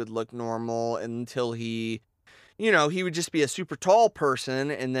 he would look normal until he would just be a super tall person,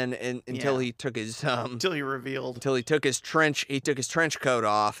 and then until he took his until he revealed. Until he took his trench coat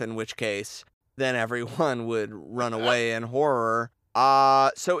off, in which case then everyone would run away in horror.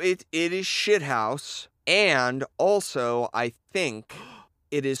 So it is shithouse, and also I think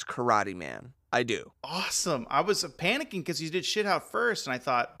it is Karate Man. I do. Awesome. I was panicking because you did Shithouse first, and I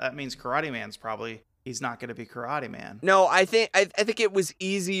thought that means Karate Man's probably. He's not going to be Karate Man. No, I think it was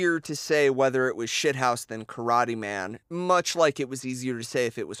easier to say whether it was Shithouse than Karate Man, much like it was easier to say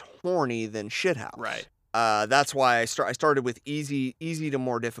if it was horny than Shithouse. Right. That's why I started with easy to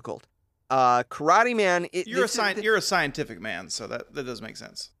more difficult. Karate Man. You're a scientific man, so that does make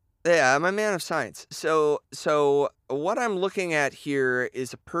sense. Yeah, I'm a man of science. So what I'm looking at here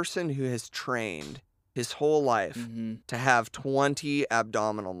is a person who has trained his whole life to have 20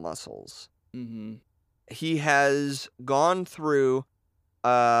 abdominal muscles. Mm-hmm. He has gone through,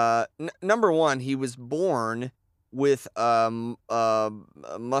 number one, he was born with a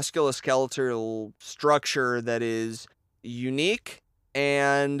musculoskeletal structure that is unique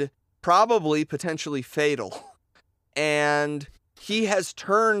and probably potentially fatal. And he has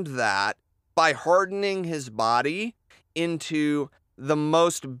turned that by hardening his body into the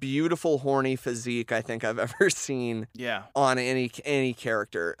most beautiful horny physique I think I've ever seen on any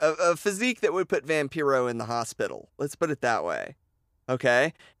character. A physique that would put Vampiro in the hospital. Let's put it that way.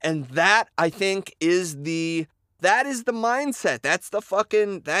 Okay? And that, I think, is the mindset. That's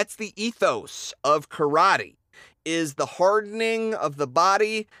the ethos of karate, is the hardening of the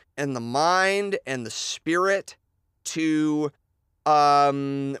body and the mind and the spirit to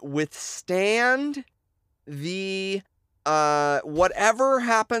withstand the whatever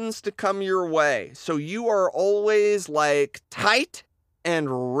happens to come your way. So you are always like tight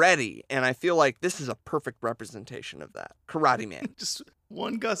and ready. And I feel like this is a perfect representation of that. Karate Man. Just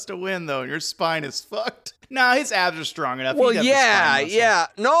one gust of wind though, and your spine is fucked. Nah, his abs are strong enough. Well, yeah.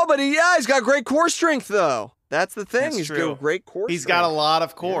 No, but he's got great core strength though. That's the thing. He's got great core strength. He's got a lot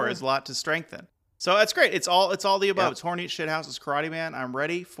of core. There's a lot to strengthen. So that's great. It's all the above. Yep. It's horny shithouse. It's Karate Man. I'm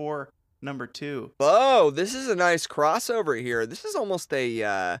ready for number 2. Oh, this is a nice crossover here. This is almost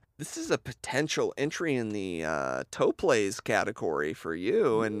a potential entry in the toe plays category for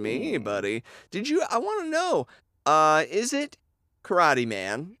you and me, buddy. I want to know, is it Karate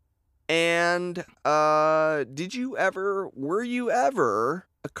Man? And were you ever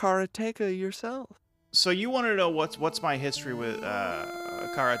a karateka yourself? So you want to know what's my history with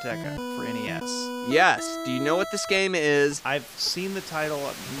karateka for NES? Yes. Do you know what this game is? I've seen the title.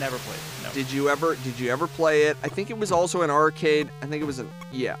 I've never played it. No. Did you ever play it? I think it was also an arcade. I think it was an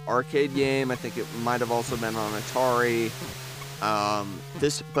arcade game. I think it might have also been on Atari.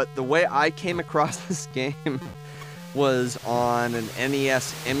 But the way I came across this game was on an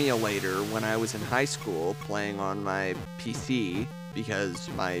NES emulator when I was in high school playing on my PC because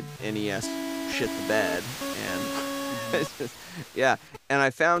my NES shit the bed, and yeah, and I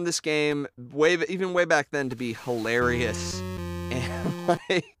found this game even way back then to be hilarious and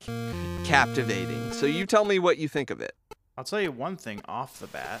like captivating. So you tell me what you think of it. I'll tell you one thing off the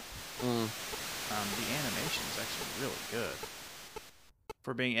bat. The animation is actually really good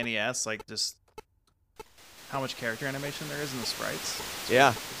for being NES. Like just how much character animation there is in the sprites.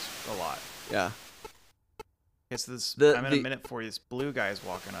 It's a lot. Yeah. Okay, so I'm in a minute for you. This blue guy is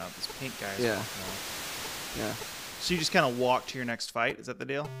walking up. This pink guy is walking up. Yeah. So you just kind of walk to your next fight. Is that the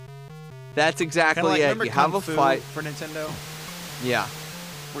deal? That's exactly like, it. Remember You Kung have a Fu fight. for Nintendo, Yeah.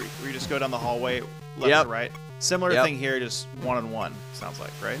 where you just go down the hallway left to right. Similar Yep. thing here, just one-on-one. Sounds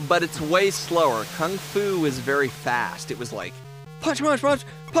like, right? But it's way slower. Kung Fu is very fast. It was like punch, punch, punch,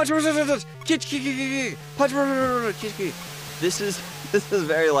 punch, punch, punch, punch, kick, kick, kick, kick, punch, punch, kick, kick. This is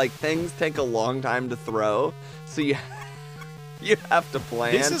very like things take a long time to throw, so you have to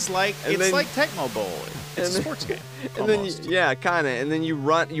plan. This is like like Tecmo Bowl. It's a sports game. And almost. then kind of, and then you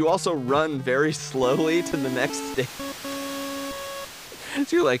run. You also run very slowly to the next stage.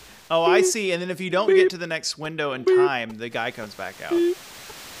 So you're like, Oh, I see. And then if you don't get to the next window in time, the guy comes back out, and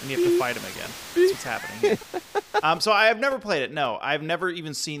you have to fight him again. That's what's happening here. So I have never played it. No, I've never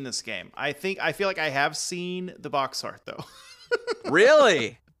even seen this game. I feel like I have seen the box art though.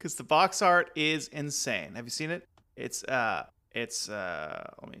 really? Because the box art is insane. Have you seen it? It's let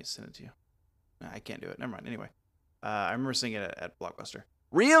me send it to you. I can't do it. Never mind. Anyway, I remember seeing it at Blockbuster.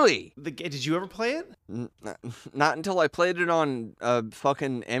 Really? Did you ever play it? Not until I played it on a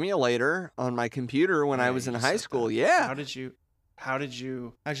fucking emulator on my computer when I was in high school. That. Yeah. How'd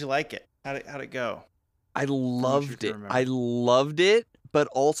you like it? How'd it go? I loved it. I loved it, but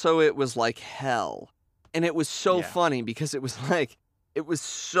also it was like hell. And it was so funny because it was like, it was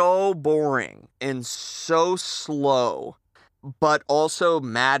so boring and so slow, but also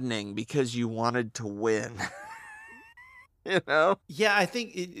maddening because you wanted to win. You know? Yeah, I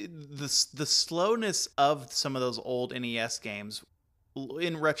think the slowness of some of those old NES games,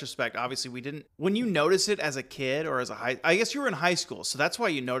 in retrospect, obviously we didn't. When you notice it as a kid or as I guess you were in high school, so that's why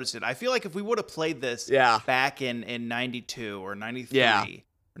you noticed it. I feel like if we would have played this back in 92 or 93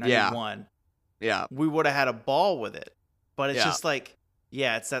 or 91, we would have had a ball with it. But it's just like,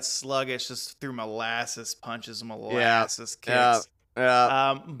 it's that sluggish, just through molasses punches, molasses kicks.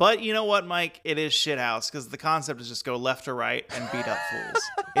 But you know what, Mike? It is shithouse because the concept is just go left to right and beat up fools.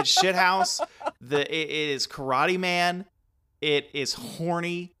 It's shithouse. It is Karate Man. It is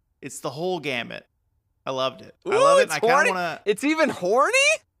horny. It's the whole gamut. I loved it. Ooh, I love it. It's I kind horny? of want to. It's even horny?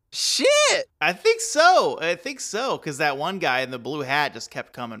 Shit. I think so. Because that one guy in the blue hat just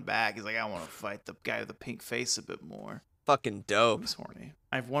kept coming back. He's like, I want to fight the guy with the pink face a bit more. Fucking dope. He's horny.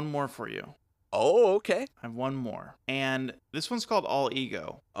 I have one more for you. Oh, okay. I have one more. And this one's called All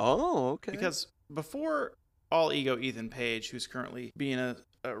Ego. Oh, okay. Because before All Ego Ethan Page, who's currently being a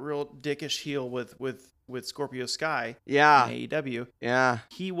real dickish heel with Scorpio Sky in AEW,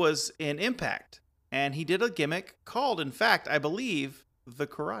 he was in Impact. And he did a gimmick called, in fact, I believe, the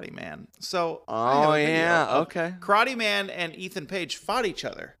Karate Man. So, okay. Karate Man and Ethan Page fought each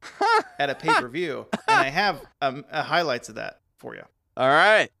other at a pay-per-view. And I have highlights of that for you. All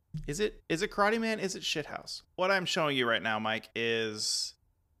right. Is it Karate Man? Is it Shithouse? What I'm showing you right now, Mike, is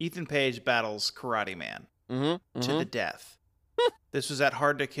Ethan Page battles Karate Man to the death. This was at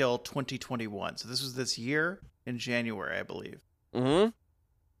Hard to Kill 2021. So this was this year in January, I believe. Mm-hmm.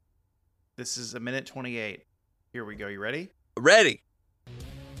 This is 1:28. Here we go. You ready? Ready.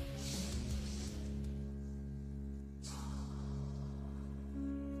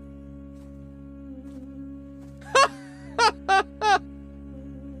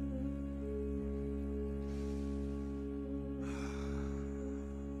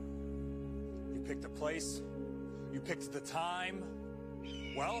 Place. You picked the time.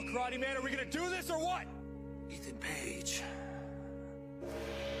 Well, Karate Man, are we gonna do this or what? Ethan Page.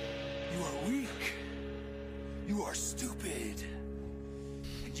 You are weak. You are stupid.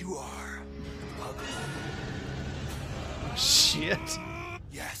 And you are ugly. Shit.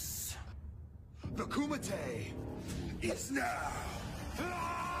 Yes. The Kumite is now.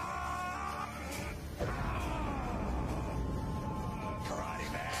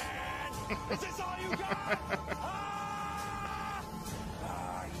 Karate Man. Is this all you got?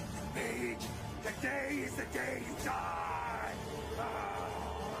 Ethan Page, today is the day you die.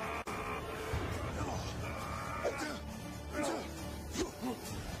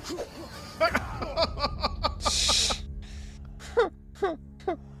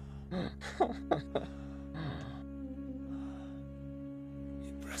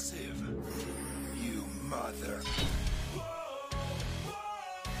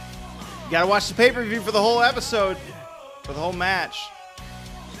 You gotta watch the pay-per-view for the whole episode, for the whole match.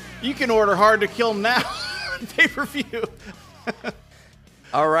 You can order Hard to Kill now pay-per-view.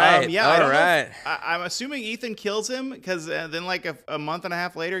 All right. Yeah, all right. I'm assuming Ethan kills him because then like a month and a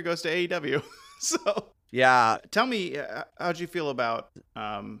half later he goes to AEW. So Yeah. tell me, how'd you feel about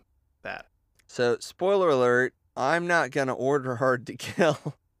that? So, spoiler alert, I'm not going to order Hard to Kill.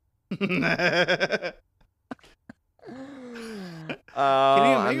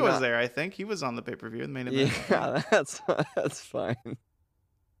 Kenny Omega was there, I think. He was on the pay-per-view in the main event. Yeah, that's fine.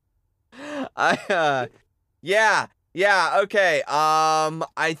 Yeah, okay.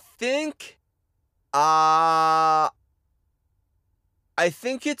 I think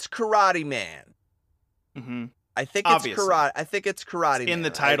it's Karate Man. Mm-hmm. I think Obviously. it's Karate. I think it's Karate Man. In the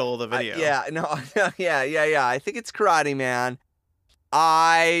title of the video. Yeah. I think it's Karate Man.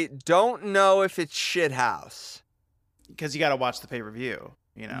 I don't know if it's Shithouse. Because you got to watch the pay-per-view,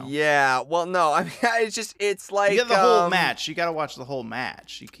 you know? Yeah. Well, no. I mean, it's like You get the whole match. You got to watch the whole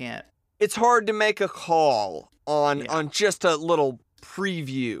match. You can't. It's hard to make a call on just a little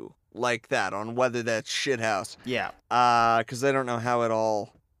preview like that on whether that's Shithouse. Yeah. Because I don't know how it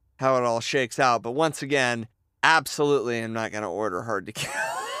all shakes out. But once again, absolutely, I'm not gonna order Hard to Kill.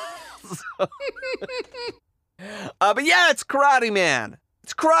 But yeah, it's Karate Man.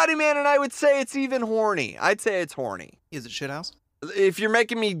 It's Karate Man, and I would say it's even horny. I'd say it's horny. Is it Shithouse? If you're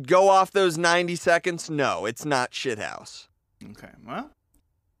making me go off those 90 seconds, no, it's not Shithouse. Okay. Well,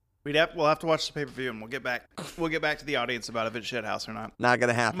 we'll have to watch the pay-per-view, and we'll get back to the audience about if it's Shithouse or not. Not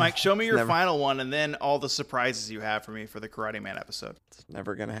gonna happen. Mike, show me your Never. final one, and then all the surprises you have for me for the Karate Man episode. It's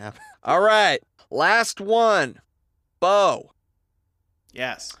never gonna happen. All right, last one, Bo.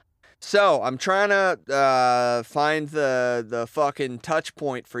 Yes. So I'm trying to find the fucking touch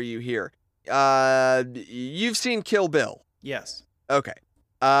point for you here. You've seen Kill Bill. Yes. Okay.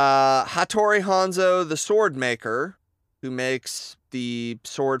 Hattori Hanzo, the sword maker, who makes the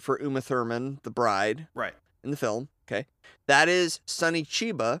sword for Uma Thurman, the bride, Right. in the film. Okay. That is Sonny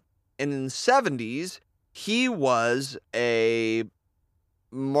Chiba. And in the 70s, he was a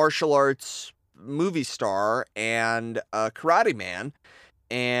martial arts movie star and a karate man.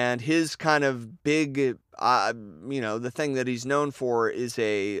 And his kind of big, the thing that he's known for is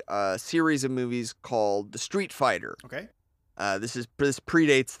a series of movies called The Street Fighter. Okay. This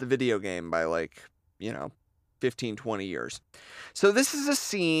predates the video game by 15, 20 years. So this is a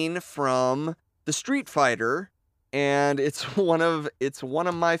scene from The Street Fighter, and it's one of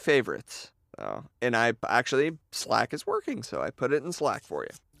my favorites. And Slack is working, so I put it in Slack for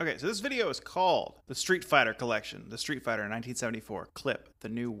you. Okay, so this video is called The Street Fighter Collection, The Street Fighter 1974 Clip, The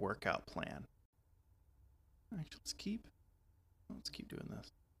New Workout Plan. Actually, let's keep doing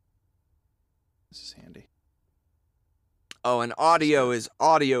this. This is handy. Oh, and audio is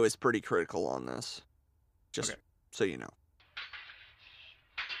pretty critical on this. Just so you know.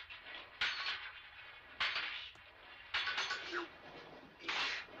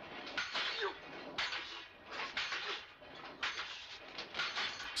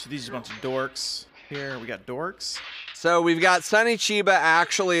 So these are a bunch of dorks here. We got dorks. So we've got Sonny Chiba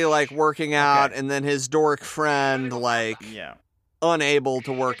actually working out, and then his dork friend unable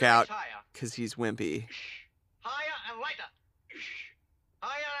to work out because he's wimpy. Higher and lighter.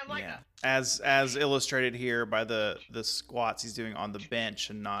 Higher and lighter. Yeah. As illustrated here by the squats he's doing on the bench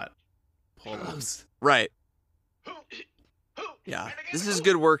and not pull-ups. Right. Yeah. This is a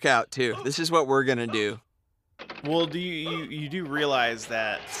good workout too. This is what we're gonna do. Well, do you do realize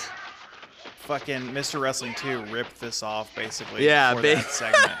that fucking Mr. Wrestling 2 ripped this off basically? Yeah, for that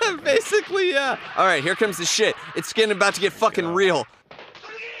segment. basically, yeah. All right, here comes the shit. It's about to get fucking real.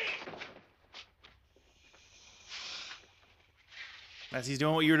 As he's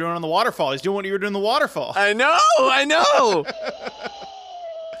doing what you were doing on the waterfall. He's doing what you were doing on the waterfall. I know.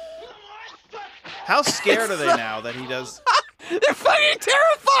 How scared are they now that he does? They're fucking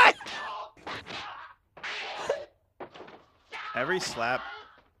terrified. Every slap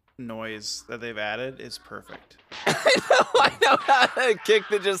noise that they've added is perfect. I know how a kick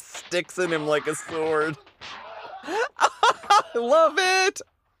that just sticks in him like a sword. I love it.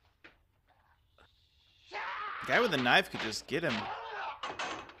 The guy with the knife could just get him.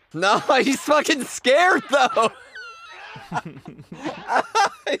 No, he's fucking scared though.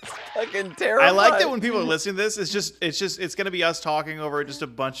 He's fucking terrified. I like that when people are listening to this, it's gonna be us talking over just a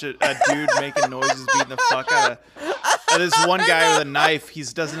bunch of a dude making noises, beating the fuck out of this one guy with a knife. He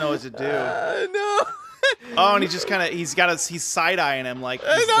doesn't know what to do. No. Oh, and he's side-eyeing him like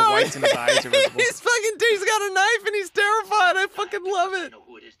the whites in his eyes are visible. He's got a knife and he's terrified. I fucking love it. You know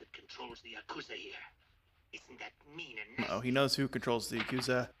who it is that controls the Yakuza here? Isn't that mean and nasty? Oh, he knows who controls the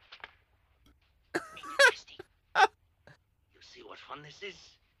Yakuza. fun this is.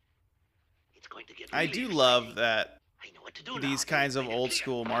 It's going to get I really do exciting. love that I know what to do these now. kinds of old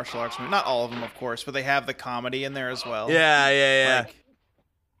school martial arts movies, not all of them, of course, but they have the comedy in there as well. Yeah. Like,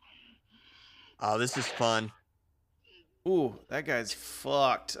 Oh, this is fun. ooh, that guy's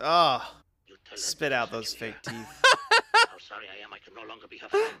fucked. Oh, You tell her spit to out send those you fake here. teeth. How sorry I am I can no longer be her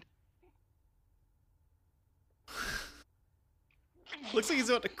friend. Looks like he's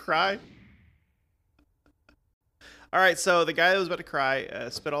about to cry. All right, so the guy that was about to cry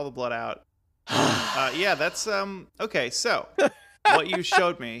spit all the blood out. Yeah, that's okay. So what you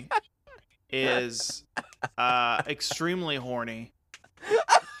showed me is extremely horny,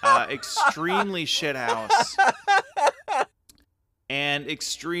 extremely shithouse, and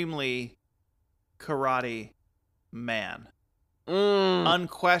extremely karate man.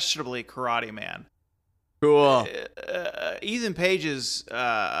 Unquestionably karate man. Cool. Ethan Page's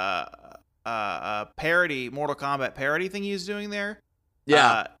parody, Mortal Kombat parody thing he's doing there,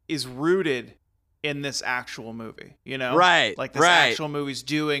 is rooted in this actual movie. You know, Right, Like this right. actual movie's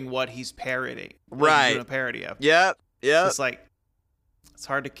doing what he's parodying. Like Right. he's doing a parody of. Yep. It's like it's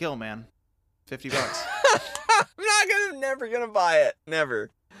hard to kill, man. $50. I'm never gonna buy it. Never.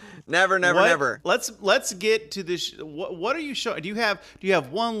 What- Never. Let's get to this. What are you showing? Do you have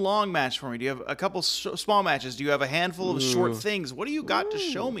one long match for me? Do you have a couple small matches? Do you have a handful of short things? What do you got to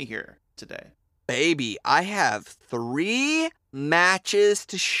show me here today? Baby, I have 3 matches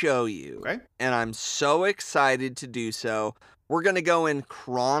to show you. Okay. And I'm so excited to do so. We're gonna go in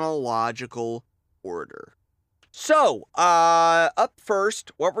chronological order. So, up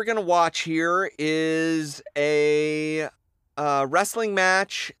first, what we're gonna watch here is a wrestling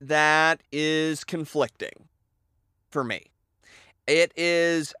match that is conflicting for me. It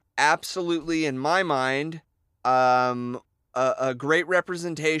is absolutely, in my mind, a great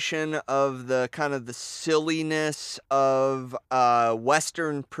representation of the kind of the silliness of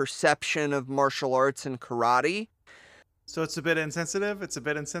Western perception of martial arts and karate. So it's a bit insensitive. Is that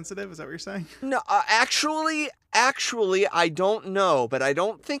what you're saying? No, actually, I don't know, but I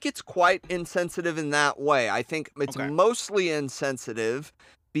don't think it's quite insensitive in that way. I think it's Okay. mostly insensitive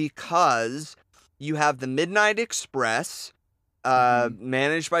because you have the Midnight Express,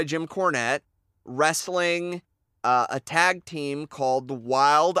 managed by Jim Cornette, wrestling a tag team called the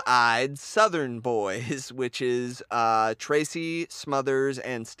Wild-Eyed Southern Boys, which is Tracy Smothers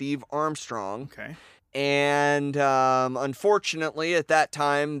and Steve Armstrong. Okay. And unfortunately, at that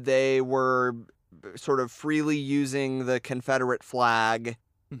time, they were sort of freely using the Confederate flag.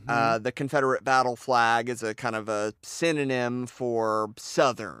 The Confederate battle flag is a kind of a synonym for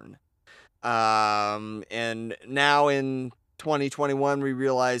Southern. And now in 2021, we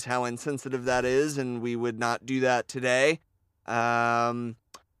realize how insensitive that is, and we would not do that today.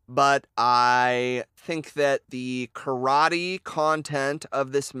 But I think that the karate content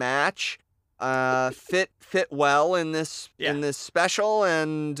of this match fit well in this special,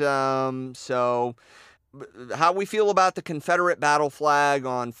 and so how we feel about the Confederate battle flag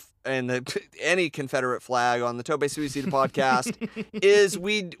any Confederate flag on the Tope Suicida podcast is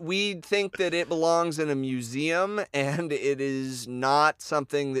we think that it belongs in a museum, and it is not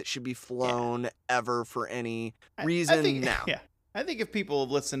something that should be flown ever for any reason. I think if people have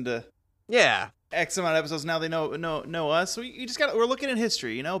listened to Yeah. X amount of episodes now, they know us. So you just we're looking at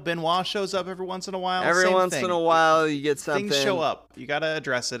history, you know. Benoit shows up every once in a while. Every Same once thing. in a while, you get something. Things show up. You gotta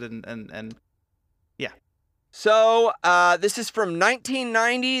address it, and yeah. So, this is from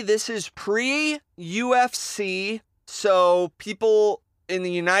 1990. This is pre-UFC. So, people in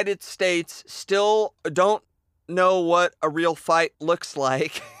the United States still don't know what a real fight looks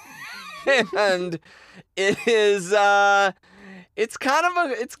like. And it is, it's kind of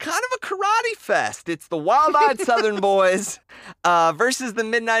a karate fest. It's the Wild-Eyed Southern Boys versus the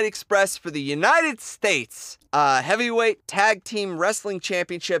Midnight Express for the United States Heavyweight Tag Team Wrestling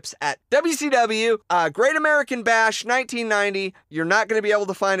Championships at WCW Great American Bash 1990. You're not going to be able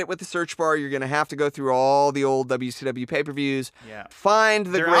to find it with the search bar. You're going to have to go through all the old WCW pay-per-views. Yeah. Find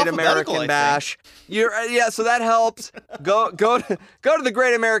the They're Great alphabetical, American I Bash. So that helps. Go to the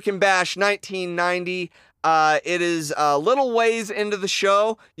Great American Bash 1990. It is a little ways into the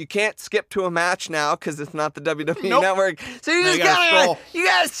show. You can't skip to a match now because it's not the WWE Nope. Network. So you No, just you gotta scroll. you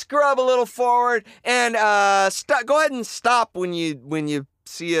gotta scrub a little forward and go ahead and stop when you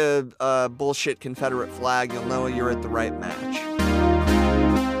see a bullshit Confederate flag. You'll know you're at the right match.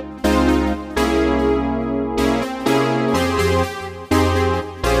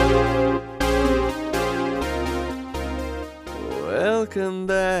 Welcome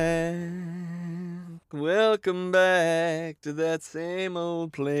back. Welcome back to that same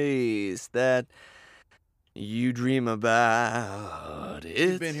old place, that you dream about it.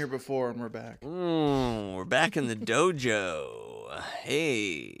 We've been here before and we're back. We're back in the dojo.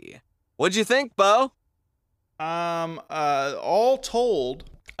 Hey. What'd you think, Bo? All told,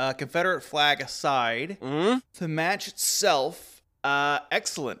 Confederate flag aside, the match itself,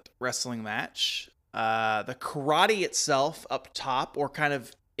 excellent wrestling match. The karate itself up top, or kind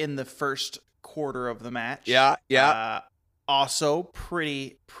of in the first quarter of the match. Yeah. Also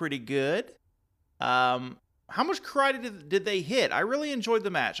pretty good. How much karate did they hit? I really enjoyed the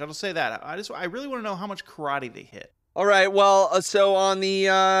match. I'll say that. I really want to know how much karate they hit. All right. Well, so on the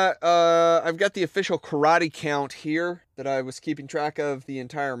I've got the official karate count here that I was keeping track of the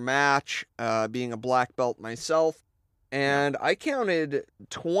entire match, being a black belt myself, and I counted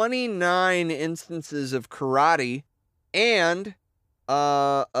 29 instances of karate and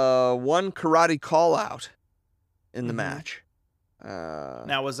one karate call out in the match.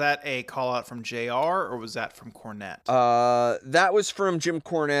 Now, was that a call out from JR or was that from Cornette? That was from Jim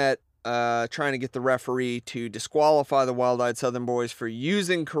Cornette, trying to get the referee to disqualify the Wild-Eyed Southern Boys for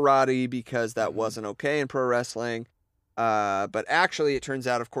using karate because that wasn't okay in pro wrestling. But actually, it turns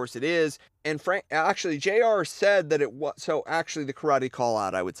out, of course, it is. And actually, JR said that it was. So actually, the karate call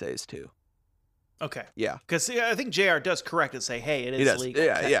out, I would say, is 2. Okay. Yeah. Because I think JR does correct and say, hey, it is legal.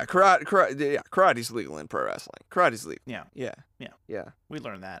 Yeah. Karate's legal in pro wrestling. Karate's legal. Yeah. We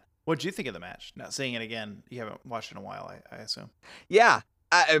learned that. What did you think of the match? Now, seeing it again, you haven't watched it in a while, I assume. Yeah.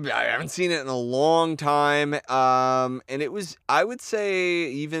 I haven't seen it in a long time. And it was, I would say,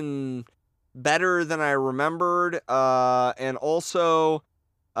 even better than I remembered. And also,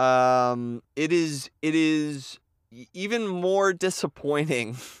 it is even more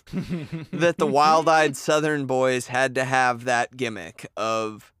disappointing that the Wild-Eyed Southern Boys had to have that gimmick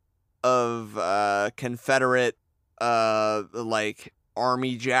of Confederate like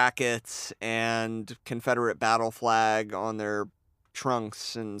army jackets and Confederate battle flag on their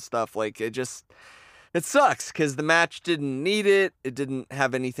trunks and stuff. Like, it sucks because the match didn't need it. It didn't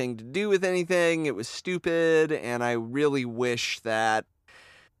have anything to do with anything. It was stupid, and I really wish that,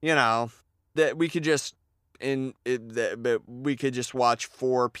 that we could just we could just watch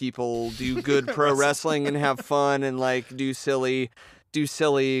 4 people do good pro wrestling and have fun and like do silly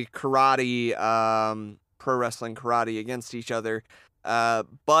karate, pro wrestling karate against each other.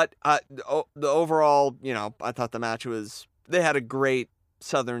 But the overall, I thought the match they had a great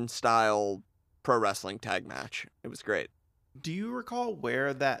Southern style pro wrestling tag match. It was great. Do you recall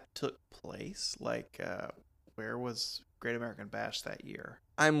where that took place? Like, where was Great American Bash that year?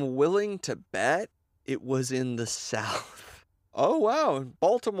 I'm willing to bet it was in the South. Oh, wow.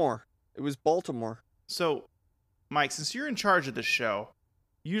 Baltimore. It was Baltimore. So, Mike, since you're in charge of the show,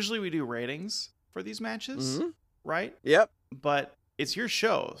 usually we do ratings for these matches, right? Yep. But it's your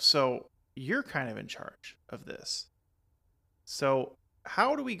show, so you're kind of in charge of this. So,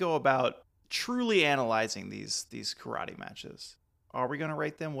 how do we go about truly analyzing these karate matches? Are we going to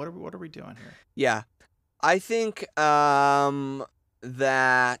rate them? What are we doing here? Yeah. I think that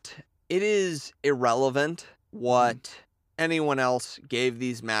it is irrelevant what anyone else gave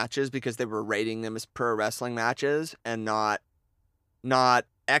these matches because they were rating them as pro wrestling matches and not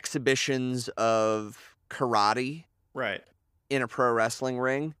exhibitions of karate right in a pro wrestling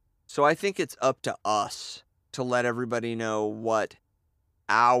ring. So I think it's up to us to let everybody know what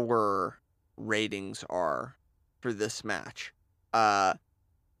our ratings are for this match.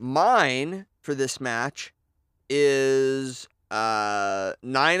 Mine for this match is 9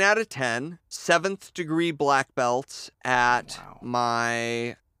 out of 10, 7th degree black belts at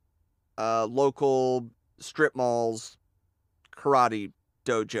my local strip mall's karate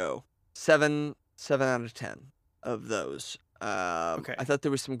dojo. 7 out of 10 of those. Okay. I thought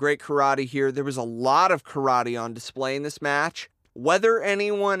there was some great karate here. There was a lot of karate on display in this match. Whether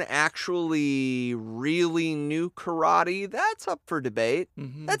anyone actually really knew karate, that's up for debate.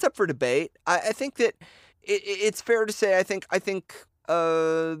 That's up for debate. I think that it's fair to say, I think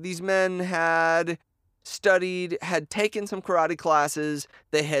these men had taken some karate classes.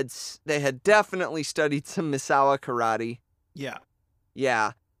 They had definitely studied some Misawa karate. Yeah.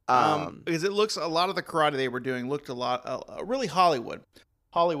 Yeah. Because it looks, a lot of the karate they were doing looked a lot, really Hollywood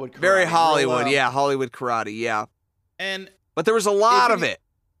karate. Very Hollywood. Yeah. Hollywood karate. Yeah. But there was a lot of it.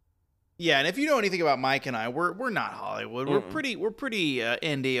 Yeah, and if you know anything about Mike and I, we're not Hollywood. We're pretty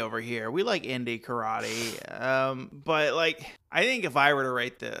indie over here. We like indie karate. But like, I think if I were to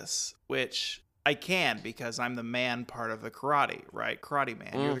rate this, which I can because I'm the man part of the karate, right? Karate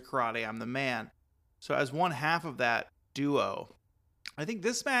man. You're the karate, I'm the man. So as one half of that duo, I think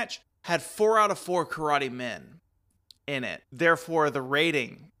this match had 4 out of 4 karate men in it. Therefore, the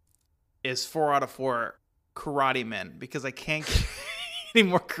rating is 4 out of 4 karate men because I can't get any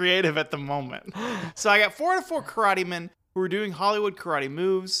more creative at the moment. So I got 4 out of 4 karate men who were doing Hollywood karate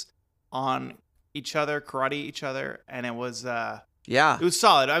moves on each other, karate each other, and it was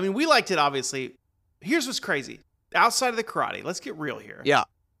solid. I mean, we liked it, obviously. Here's what's crazy. Outside of the karate, let's get real here. Yeah.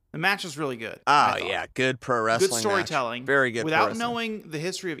 The match was really good. Oh, yeah. Good pro wrestling Good storytelling. match. Very good. Without pro wrestling. knowing the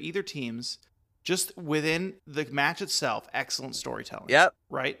history of either teams, just within the match itself, excellent storytelling. Yep.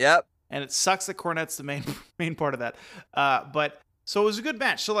 Right? Yep. And it sucks that Cornette's the main part of that. But so it was a good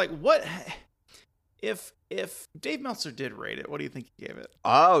match. So like, what if Dave Meltzer did rate it? What do you think he gave it?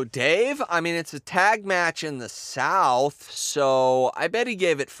 Oh, Dave? I mean, it's a tag match in the South, so I bet he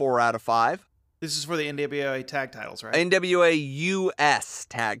gave it 4 out of 5. This is for the NWA tag titles, right? NWA US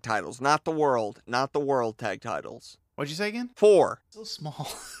tag titles, not the world tag titles. What'd you say again? 4. So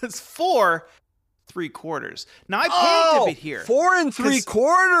small. It's 4 3/4. Now I panicked a bit here. 4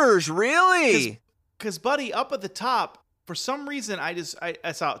 3/4, really? Because Buddy, up at the top, for some reason I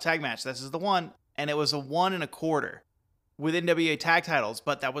saw a tag match. This is the one, and it was a 1 1/4 with NWA tag titles,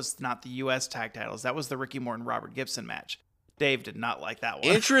 but that was not the US tag titles. That was the Ricky Morton Robert Gibson match. Dave did not like that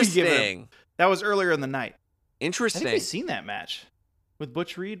one. Interesting. That was earlier in the night. I Interesting. think we've seen that match with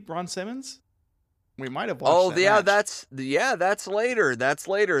Butch Reed, Ron Simmons. We might have watched that match. That's later.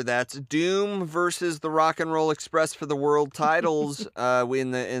 That's Doom versus the Rock and Roll Express for the world titles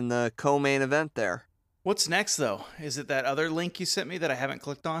in the co-main event there. What's next, though? Is it that other link you sent me that I haven't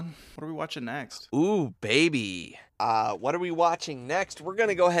clicked on? What are we watching next? Ooh, baby. What are we watching next? We're going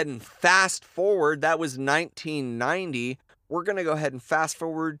to go ahead and fast forward. That was 1990. We're going to go ahead and fast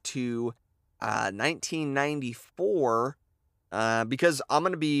forward to 1994 because I'm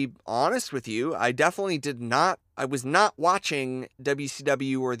going to be honest with you. I was not watching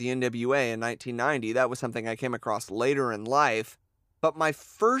WCW or the NWA in 1990. That was something I came across later in life. But my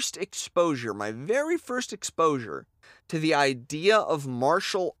very first exposure to the idea of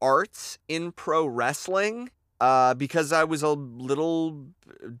martial arts in pro wrestling, because I was a little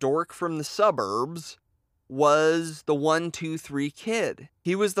dork from the suburbs, was the 1 2 3 Kid.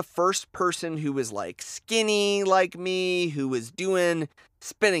 He was the first person who was like skinny like me, who was doing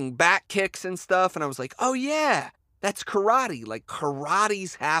spinning back kicks and stuff. And I was like, oh yeah, that's karate. Like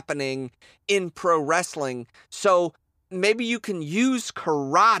karate's happening in pro wrestling. So maybe you can use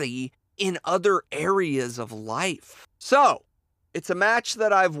karate in other areas of life. So it's a match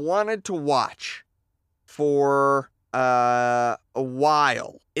that I've wanted to watch for a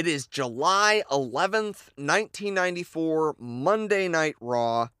while. It is July 11th, 1994, Monday Night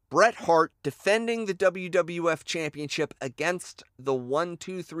Raw. Bret Hart defending the WWF Championship against the 1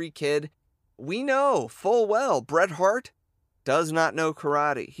 2 3 Kid. We know full well Bret Hart does not know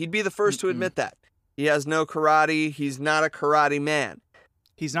karate. He'd be the first to admit that. He has no karate. He's not a karate man.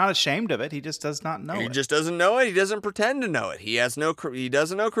 He's not ashamed of it. He just does not know it. He just doesn't know it. He doesn't pretend to know it. He doesn't know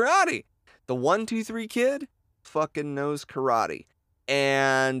karate. The 1 2 3 Kid fucking knows karate.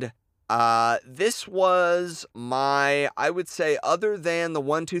 And this was I would say, other than the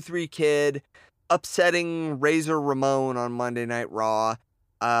 1 2 3 Kid upsetting Razor Ramon on Monday Night Raw,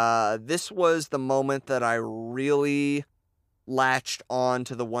 this was the moment that I really latched on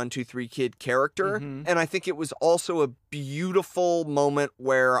to the 1 2 3 Kid character. Mm-hmm. And I think it was also a beautiful moment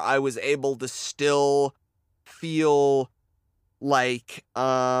where I was able to still feel like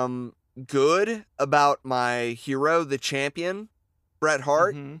good about my hero, the champion, Bret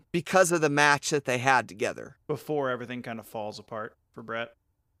Hart, because of the match that they had together. Before everything kind of falls apart for Bret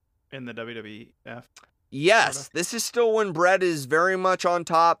in the WWF. Yes, sort of. This is still when Bret is very much on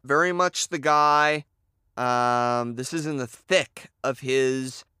top, very much the guy. This is in the thick of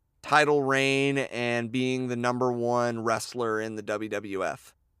his title reign and being the #1 wrestler in the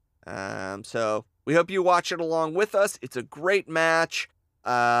WWF. So we hope you watch it along with us. It's a great match.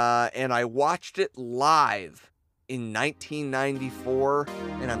 And I watched it live in 1994,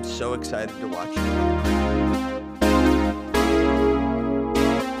 and I'm so excited to watch it.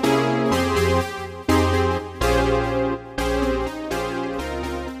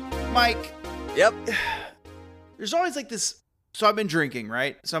 Mike. Yep. There's always like this. So I've been drinking,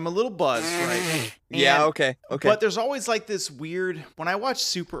 right? So I'm a little buzzed, right? Yeah, okay. But there's always like this weird, when I watch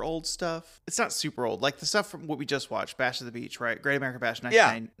super old stuff, it's not super old, like the stuff from what we just watched, Bash at the Beach, right? Great American Bash,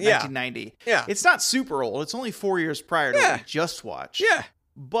 1990. Yeah. It's not super old. It's only 4 years prior to what we just watched. Yeah.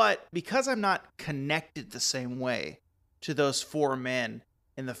 But because I'm not connected the same way to those 4 men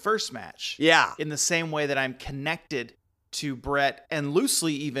in the first match, in the same way that I'm connected to Bret and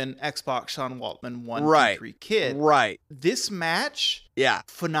loosely even X-Pac, Sean Waltman, 1 2 3 Kid. Right. This match,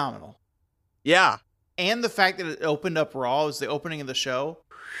 phenomenal. Yeah. And the fact that it opened up Raw, was the opening of the show.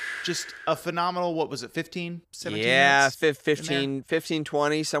 just a phenomenal, what was it, 15, 17 Yeah, minutes? 15,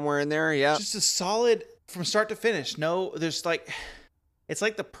 20, somewhere in there. Yeah. Just a solid from start to finish. No, there's like, it's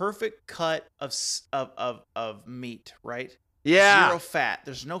like the perfect cut of meat, right? Yeah. Zero fat.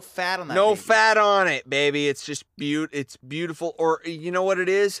 There's no fat on that. No baby. fat on it, baby. It's just it's beautiful. Or you know what it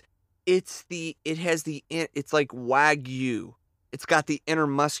is? It's like Wagyu. It's got the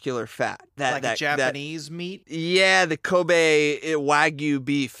intermuscular fat. Like Japanese meat. Yeah, the Kobe Wagyu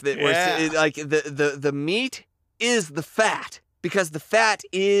beef. Yeah. Like the meat is the fat because the fat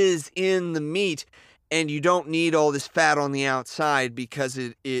is in the meat, and you don't need all this fat on the outside because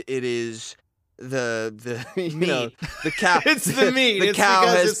it is the you know, the cow. It's the meat. The It's cow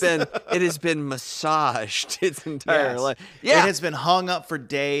because has been massaged its entire Yes. life. It Yeah, has been hung up for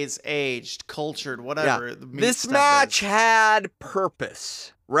days, aged, cultured, whatever. The meat this stuff match is. had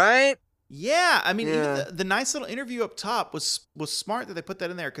purpose, right? Yeah, I mean, Yeah. even the nice little interview up top was smart that they put that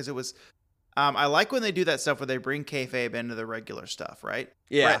in there because it was. I like when they do that stuff where they bring kayfabe into the regular stuff, right?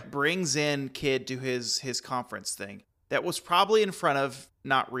 Yeah. Brett brings in Kid to his conference thing that was probably in front of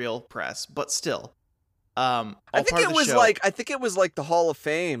not real press, but still. I think it was like the Hall of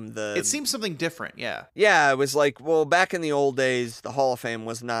Fame. It seems something different, yeah. Yeah, it was like, well, back in the old days, the Hall of Fame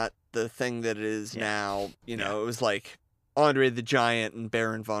was not the thing that it is Yeah. now. You know, it was like Andre the Giant and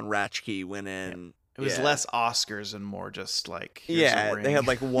Baron von Raschke went in. It was Yeah. less Oscars and more just like here's a Yeah, ring. they had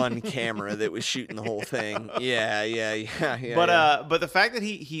like one camera that was shooting the whole thing. Yeah. But the fact that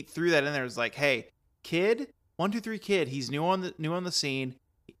he threw that in there was like, hey, Kid, 1, 2, 3, Kid, he's new on the scene,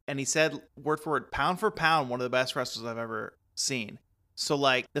 and he said word for word, pound for pound, one of the best wrestlers I've ever seen. So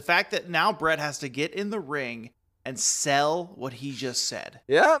like the fact that now Brett has to get in the ring and sell what he just said.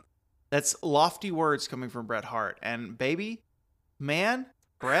 Yeah. That's lofty words coming from Bret Hart. And baby, man,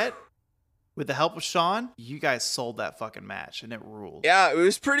 Brett, with the help of Sean, you guys sold that fucking match and it ruled. Yeah, it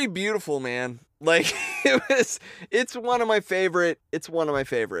was pretty beautiful, man. Like it's one of my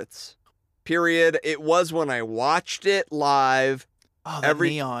favorites. Period. It was when I watched it live. Oh, that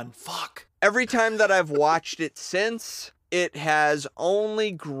neon. Fuck. Every time that I've watched it since, it has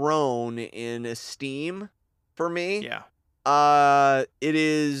only grown in esteem for me. Yeah. It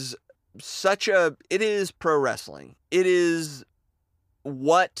is pro wrestling. It is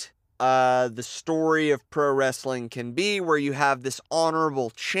what the story of pro wrestling can be, where you have this honorable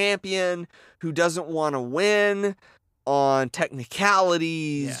champion who doesn't want to win on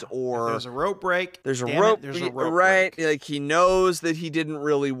technicalities, Yeah. or If there's a rope break. there's a damn rope, it, there's a rope right? break. Like he knows that he didn't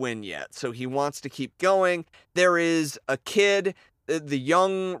really win yet, so he wants to keep going. There is a kid, the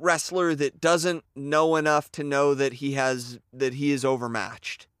young wrestler that doesn't know enough to know that he is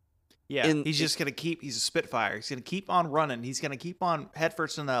overmatched. Yeah, he's just going to keep, he's a Spitfire. He's going to keep on running. He's going to keep on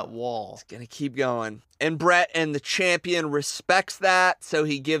headfirst in that wall. He's gonna keep going. And Brett and the champion respects that, so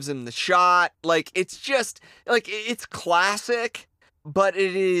he gives him the shot. Like, it's just, like, it's classic, but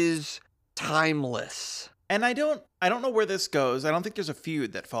it is timeless. And I don't know where this goes. I don't think there's a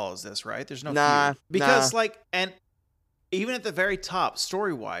feud that follows this, right? There's no Nah, feud. Because, like, and even at the very top,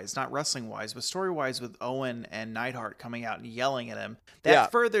 story-wise, not wrestling-wise, but story-wise with Owen and Neidhart coming out and yelling at him, that Yeah.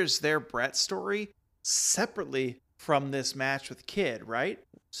 furthers their Brett story separately from this match with Kid, right?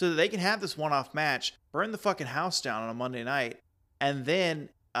 So that they can have this one-off match, burn the fucking house down on a Monday night, and then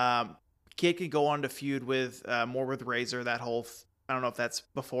Kid can go on to feud with more with Razor, that whole... I don't know if that's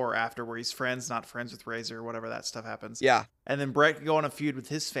before or after, where he's friends, not friends with Razor, or whatever that stuff happens. Yeah. And then Brett can go on a feud with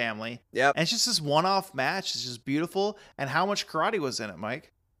his family. Yep. And it's just this one-off match. It's just beautiful. And how much karate was in it,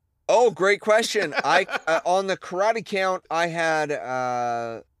 Mike? Oh, great question. I on the karate count, I had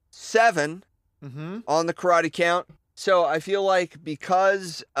 7 Mm-hmm. on the karate count. So I feel like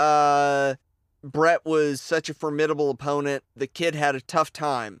because Brett was such a formidable opponent, the Kid had a tough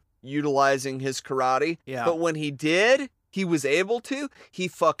time utilizing his karate. Yeah. But when he did, he was able to. He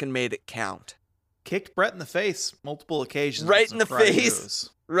fucking made it count. Kicked Brett in the face multiple occasions. Right with in the some karate face. moves.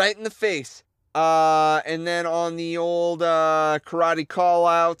 Right in the face. And then on the old karate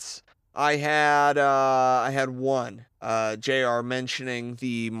call-outs, I had 1. JR mentioning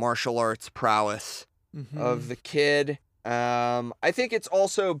the martial arts prowess of the Kid. I think it's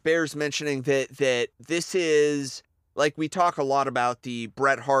also bears mentioning that this is, like, we talk a lot about the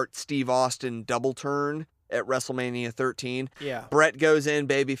Bret Hart, Steve Austin double turn at WrestleMania 13. Yeah. Bret goes in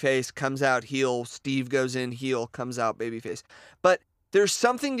babyface, comes out heel. Steve goes in heel, comes out babyface. But there's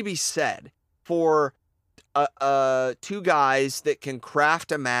something to be said for 2 guys that can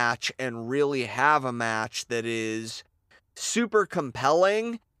craft a match and really have a match that is super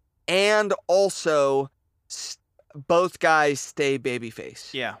compelling, and also both guys stay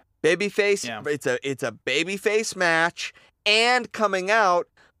babyface. Yeah. Babyface. Yeah. It's a babyface match, and coming out,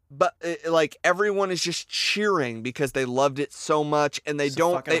 but like everyone is just cheering because they loved it so much, and they It's a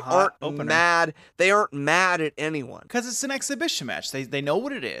fucking hot aren't opener. mad. They aren't mad at anyone. Because it's an exhibition match. They know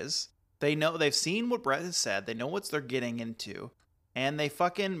what it is. They've seen what Brett has said. They know what they're getting into. And they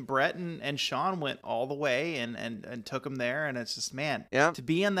fucking, Brett and Sean went all the way and took him there. And it's just, man, Yeah. to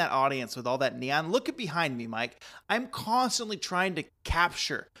be in that audience with all that neon. Look at behind me, Mike. I'm constantly trying to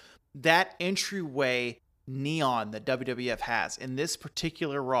capture that entryway neon that WWF has in this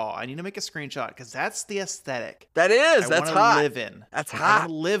particular Raw. I need to make a screenshot because that's the aesthetic That is. I That's wanna hot. live in. That's I hot. want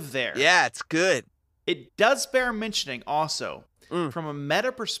to live there. Yeah, it's good. It does bear mentioning also, Mm. from a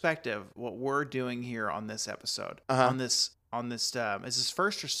meta perspective, what we're doing here on this episode. Uh-huh. On this is this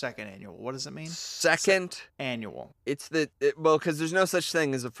first or second annual? What does it mean? Second, Annual. it's well, because there's no such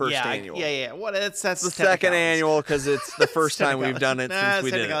thing as a first yeah, annual. Yeah. What? That's It's the second technicalities. annual because it's the first time we've done it Nah, since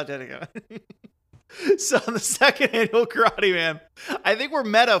we did it. technicality. So on the second annual Karate Man, I think we're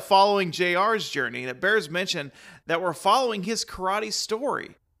meta following JR's journey, and it bears mention that we're following his karate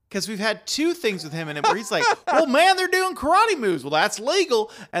story. Because we've had two things with him in it where he's like, well, man, they're doing karate moves. Well, that's legal.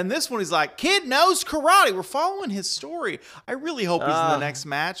 And this one, he's like, kid knows karate. We're following his story. I really hope he's in the next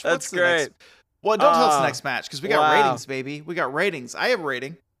match. That's the next- great. Well, don't tell us the next match because we got wow. ratings, baby. We got ratings. I have a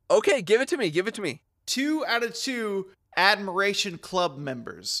rating. Okay, give it to me. Give it to me. 2 out of 2 Admiration Club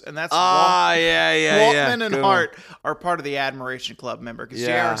members. And that's Yeah. Waltman and Good Hart are part of the Admiration Club member because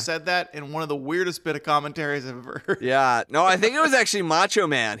Yeah. JR said that in one of the weirdest bit of commentaries I've ever heard. Yeah. No, I think it was actually Macho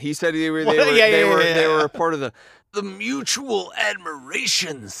Man. He said they were Well, they were yeah. a part of the Mutual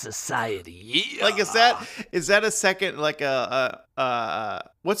Admiration Society. Yeah. Like, is that a second, like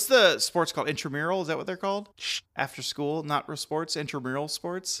what's the sports called? Intramural? Is that what they're called? After school, not sports, intramural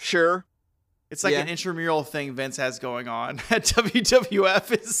sports. Sure. It's like Yeah. an intramural thing Vince has going on at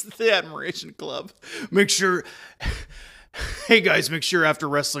WWF. Is the Admiration Club. Make sure, hey guys, make sure after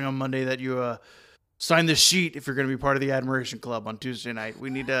wrestling on Monday that you sign this sheet if you're going to be part of the Admiration Club on Tuesday night. We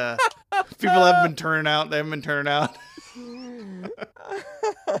need people haven't been turning out. They haven't been turning out.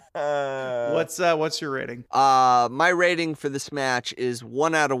 What's your rating? My rating for this match is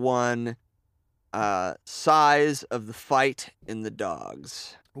 1 out of 1. Size of the fight in the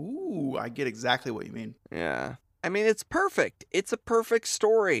dogs. Ooh, I get exactly what you mean. Yeah. I mean, it's perfect. It's a perfect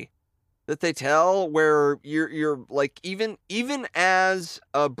story that they tell where you're like, even as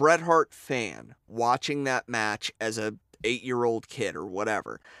a Bret Hart fan watching that match as a 8-year-old kid or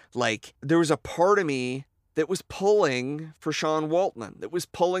whatever, like there was a part of me that was pulling for Sean Waltman, that was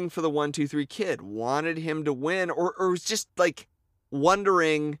pulling for the 1, 2, 3 kid, wanted him to win, or was just like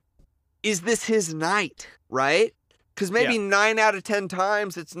wondering, is this his night, right? Because maybe 9 out of 10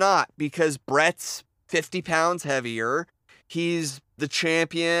 times it's not, because Bret's 50 pounds heavier. He's the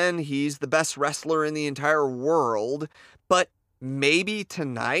champion. He's the best wrestler in the entire world. But maybe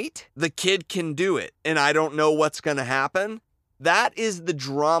tonight the kid can do it, and I don't know what's going to happen. That is the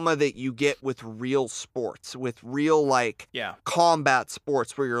drama that you get with real sports, with real like combat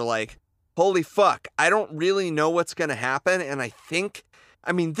sports, where you're like, holy fuck, I don't really know what's going to happen. And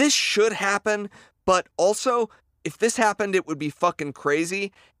I mean, this should happen, but also, if this happened, it would be fucking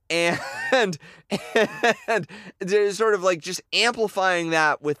crazy. And there's sort of like just amplifying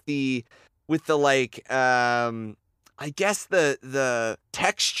that with the like, I guess the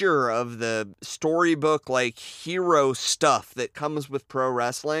texture of the storybook, like hero stuff that comes with pro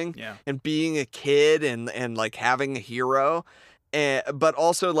wrestling and being a kid and like having a hero. But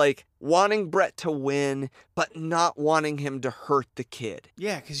also like wanting Bret to win, but not wanting him to hurt the kid.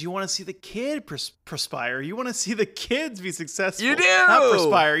 Yeah, because you want to see the kid perspire. You want to see the kids be successful. You do. Not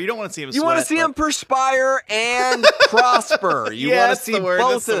perspire. You don't want to see him. You want to see him perspire and prosper. You want to see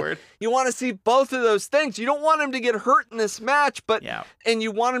both. You want to see both of those things. You don't want him to get hurt in this match, but and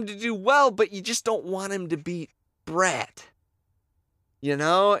you want him to do well, but you just don't want him to beat Bret. You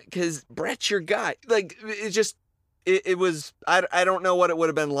know, because Bret's your guy. Like it just. It was, I don't know what it would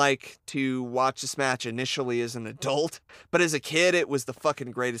have been like to watch this match initially as an adult, but as a kid, it was the fucking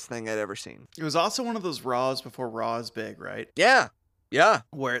greatest thing I'd ever seen. It was also one of those Raws before Raw is big, right? Yeah. Yeah.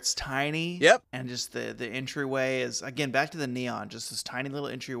 Where it's tiny. Yep. And just the entryway is, again, back to the neon, just this tiny little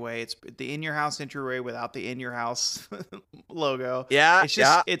entryway. It's the in-your-house entryway without the in-your-house logo. Yeah. It's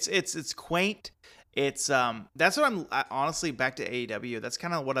just, it's quaint. It's, that's what honestly, back to AEW, that's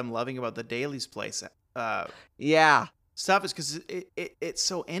kind of what I'm loving about the Daily's place. Stuff is because it's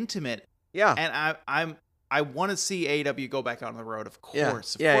so intimate. Yeah. And I want to see AEW go back on the road, of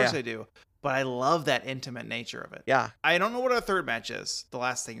course. Of course I do. But I love that intimate nature of it. Yeah. I don't know what our third match is, the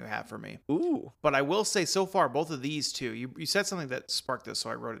last thing you have for me. Ooh. But I will say so far, both of these two, you said something that sparked this, so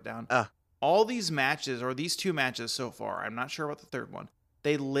I wrote it down. All these matches, or these two matches so far, I'm not sure about the third one,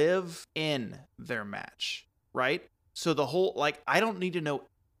 they live in their match, right? So the whole, like, I don't need to know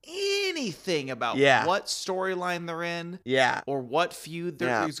anything about Yeah. what storyline they're in Yeah. or what feud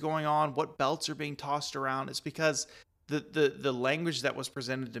Yeah. is going on, what belts are being tossed around. It's because the language that was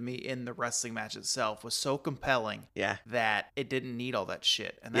presented to me in the wrestling match itself was so compelling Yeah. that it didn't need all that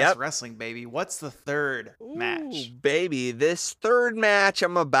shit. And that's Yep. wrestling, baby. What's the third match? Ooh, baby, this third match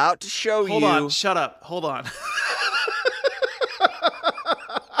I'm about to show Hold you. on, shut up. Hold on.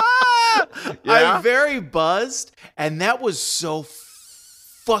 Yeah? I'm very buzzed, and that was so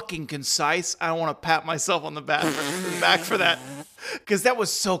fucking concise. I want to pat myself on the back for that, because that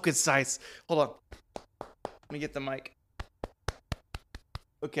was so concise. Hold on. Let me get the mic.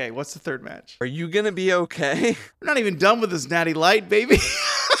 Okay, what's the third match? Are you gonna be okay? We're not even done with this Natty Light, baby.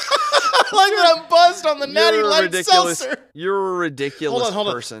 Like that I'm buzzed on the Natty You're a Light ridiculous. seltzer. You're a ridiculous Hold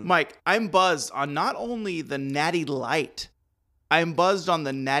on. person. Mike, I'm buzzed on not only the Natty Light, I'm buzzed on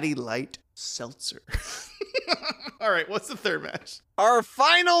the Natty Light seltzer. All right, what's the third match? Our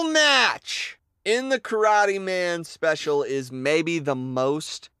final match in the Karate Man special is maybe the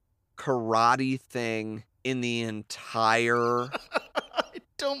most karate thing in the entire I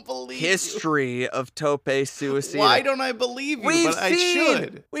don't believe history of Tope you. Suicida. Why don't I believe you? But I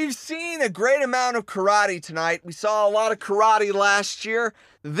should. We've seen a great amount of karate tonight. We saw a lot of karate last year.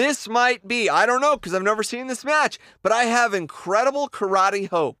 This might be, I don't know, because I've never seen this match, but I have incredible karate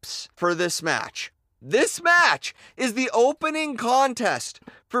hopes for this match. This match is the opening contest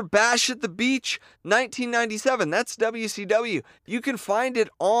for Bash at the Beach 1997. That's WCW. You can find it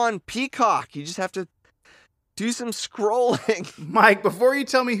on Peacock. You just have to do some scrolling. Mike, before you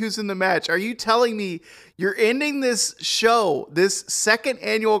tell me who's in the match, are you telling me you're ending this show, this second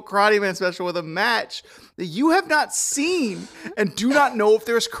annual Karate Man special, with a match that you have not seen and do not know if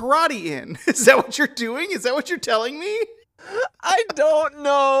there's karate in? Is that what you're doing? Is that what you're telling me? I don't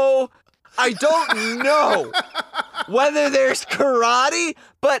know. I don't know whether there's karate,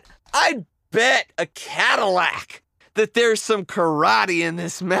 but I bet a Cadillac that there's some karate in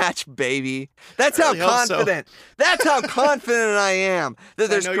this match, baby. That's I how really hope so. confident. That's how confident I am that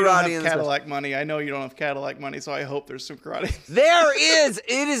there's I know you don't karate have in this match. Cadillac money. I know you don't have Cadillac money, so I hope there's some karate. There is.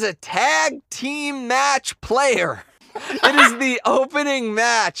 It is a tag team match player. It is the opening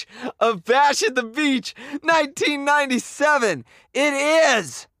match of Bash at the Beach 1997. It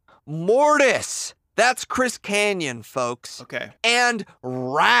is Mortis. That's Chris Kanyon, folks. Okay. And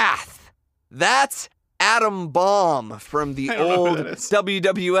Wrath. That's Adam Bomb from the I don't know who old that is.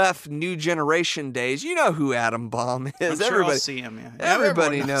 WWF New Generation days. You know who Adam Bomb is. I'm sure Everybody I'll see him, yeah.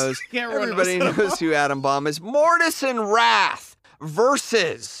 Everybody Everyone knows. Yeah, everyone Everybody Adam knows Bomb. who Adam Bomb is. Mortis and Wrath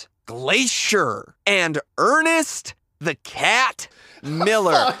versus Glacier and Ernest the Cat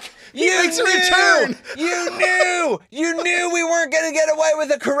Miller. Fuck. He makes a return. You knew we weren't gonna get away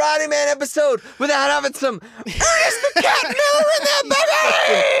with a Karate Man episode without having some Ernest the Cat Miller in that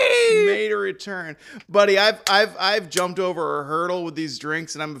baby. Made a return, buddy. I've jumped over a hurdle with these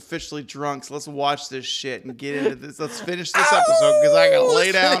drinks, and I'm officially drunk. So let's watch this shit and get into this. Let's finish this episode because I gotta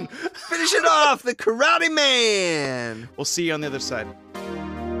lay down. Finish it off, the Karate Man. We'll see you on the other side.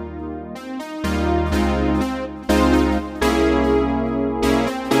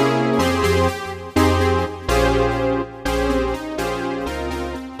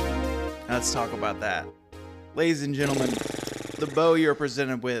 Let's talk about that. Ladies and gentlemen, the bow you're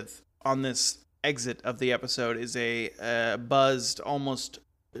presented with on this exit of the episode is a buzzed, almost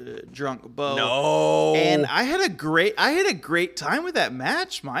drunk bow. No. And I had a great time with that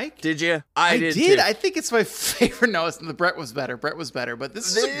match, Mike. Did you? I did. did. Too. I think it's my favorite. No, the Brett was better. But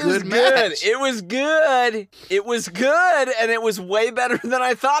this is a It good was match. It was good. It was good, and it was way better than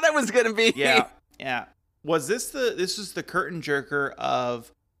I thought it was gonna be. Yeah. Was this is the curtain jerker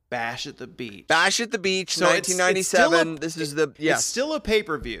of Bash at the Beach? Bash at the Beach, So it's 1997. still this is the It's still a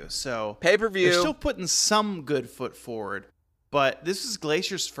pay-per-view, so pay-per-view. they're still putting some good foot forward. But this is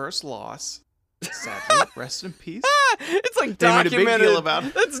Glacier's first loss. Sadly, rest in peace. It's like They made a big documented. deal about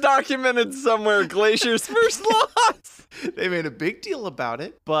it. It's documented somewhere. Glacier's first loss. They made a big deal about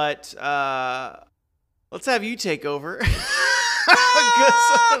it. But let's have you take over.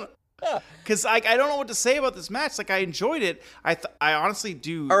 Because I don't know what to say about this match. Like, I enjoyed it. I honestly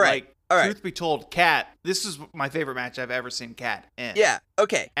do. All right. Like, All right. truth be told, Cat. This is my favorite match I've ever seen Cat in. Yeah.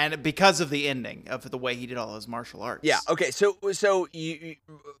 Okay. And because of the ending of the way he did all his martial arts. Yeah. Okay. So you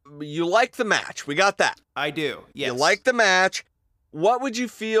like the match? We got that. I do. Yes. You like the match. What would you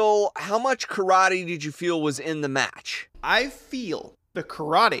feel? How much karate did you feel was in the match? I feel the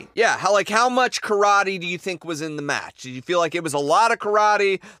karate. Yeah, how much karate do you think was in the match? Did you feel like it was a lot of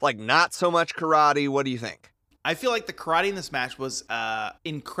karate, like not so much karate? What do you think? I feel like the karate in this match was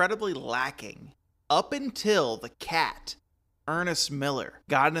incredibly lacking up until the cat, Ernest Miller,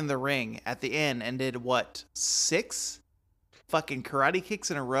 got in the ring at the end and did what, 6 fucking karate kicks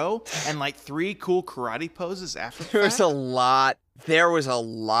in a row and like 3 cool karate poses after the There was fact? There was a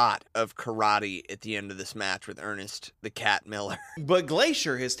lot of karate at the end of this match with Ernest the Cat Miller. But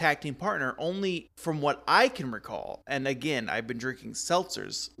Glacier, his tag team partner, only from what I can recall, and again, I've been drinking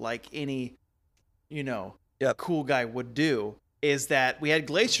seltzers like any, cool guy would do, is that we had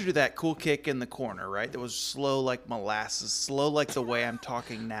Glacier do that cool kick in the corner, right? That was slow like molasses, slow like the way I'm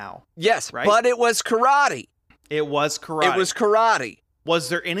talking now. Yes, Right? but it was karate. It was karate. It was karate. Was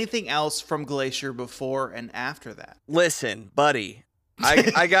there anything else from Glacier before and after that? Listen, buddy,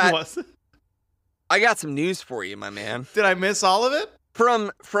 I got Was it? I got some news for you, my man. Did I miss all of it?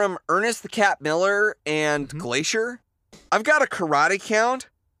 From Ernest the Cat Miller and Glacier, I've got a karate count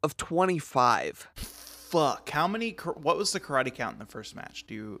of 25. Fuck. What was the karate count in the first match?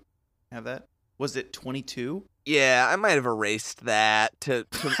 Do you have that? Was it 22? Yeah, I might have erased that to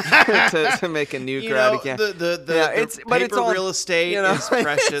make a new karate count. It's on real estate you know, is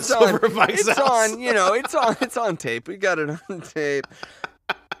precious it's on, over Mike's it's house. on, it's on tape. We got it on tape.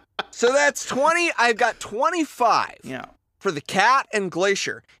 So that's 20. I've got 25 Yeah. for the Cat and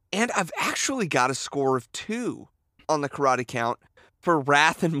Glacier, and I've actually got a score of 2 on the karate count for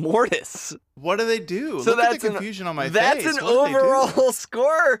Wrath and Mortis. What do they do? So Look at that's the confusion on my That's face. an What do they do? overall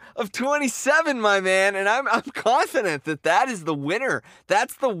score of 27, my man, and I'm confident that is the winner.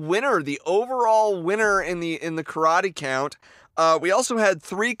 That's the winner, the overall winner in the karate count. We also had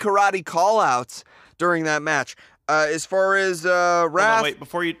 3 karate call-outs during that match. As far as Wrath, Hold on, wait,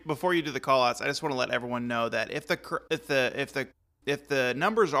 before you do the call outs, I just want to let everyone know that if the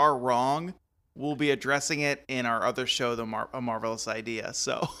numbers are wrong, we'll be addressing it in our other show, A Marvelous Idea.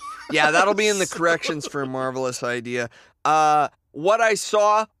 So yeah, that'll be in the corrections for a Marvelous Idea. What I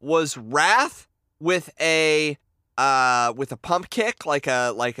saw was Wrath with a pump kick, like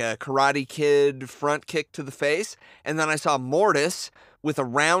a Karate Kid front kick to the face, and then I saw Mortis with a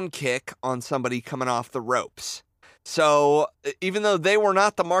round kick on somebody coming off the ropes. So even though they were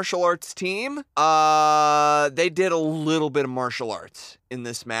not the martial arts team, they did a little bit of martial arts in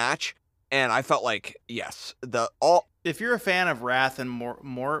this match, and I felt like yes, if you're a fan of Wrath and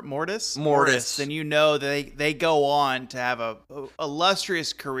Mortis, Mortis, then you know they go on to have a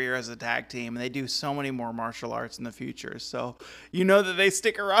illustrious career as a tag team, and they do so many more martial arts in the future. So you know that they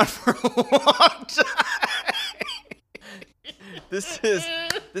stick around for a long time.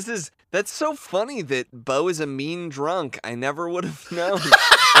 That's so funny that Bo is a mean drunk. I never would have known.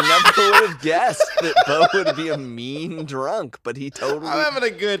 I never would have guessed that Bo would be a mean drunk, but he totally. I'm having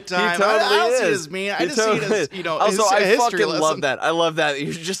a good time. He totally I don't see it is. as mean. I He just see it totally as, is. a Also, I history fucking lesson. love that. I love that.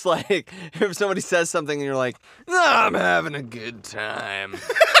 You're just like, if somebody says something and you're like, "No, I'm having a good time."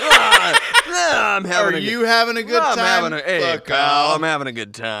 I'm having Are you having a good time? Hey, Fuck pal, off. I'm having a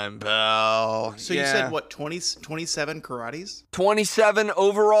good time, pal. So you said what, 27 karates? 27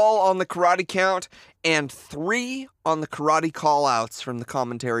 overall on the karate count and 3 on the karate call-outs from the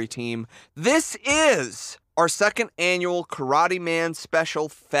commentary team. This is our second annual Karate Man Special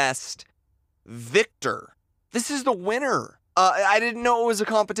Fest victor. This is the winner. I didn't know it was a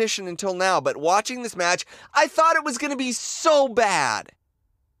competition until now, but watching this match, I thought it was going to be so bad.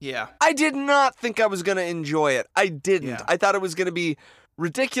 Yeah. I did not think I was going to enjoy it. I didn't. Yeah. I thought it was going to be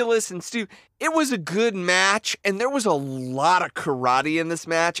ridiculous and stupid. It was a good match, and there was a lot of karate in this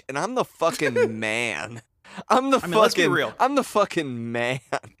match, and I'm the fucking man. Let's be real. I'm the fucking man.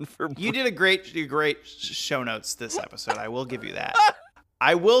 You did a great show notes this episode. I will give you that.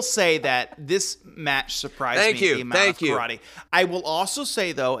 I will say that this match surprised Thank me. you. The amount Thank of you. karate. I will also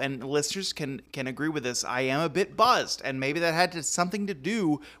say though, and listeners can agree with this, I am a bit buzzed, and maybe that had something to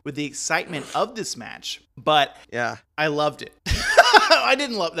do with the excitement of this match. But Yeah. I loved it. I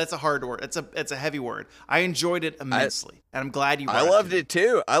didn't love. That's a hard word. It's a heavy word. I enjoyed it immensely, and I'm glad you. I loved it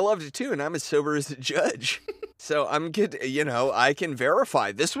too. And I'm as sober as a judge. So I'm good. I can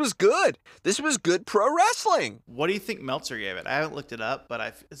verify. This was good. This was good pro wrestling. What do you think Meltzer gave it? I haven't looked it up,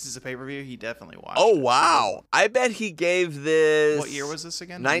 but this is a pay-per-view. He definitely watched. Oh, it. wow. I bet he gave this... What year was this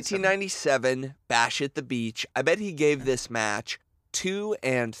again? 1997, Bash at the Beach. I bet he gave this match 2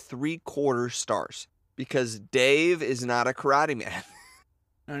 3/4 stars because Dave is not a karate man.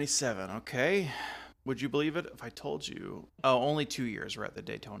 97. Okay. Would you believe it if I told you? Oh, only 2 years we're at the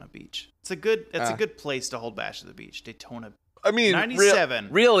Daytona Beach. It's a good place to hold Bash at the Beach. Daytona. I mean, 97.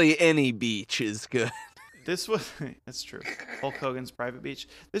 Really, any beach is good. This was, that's true. Hulk Hogan's private beach.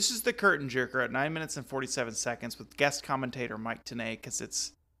 This is the curtain jerker at 9 minutes and 47 seconds with guest commentator Mike Tenay, because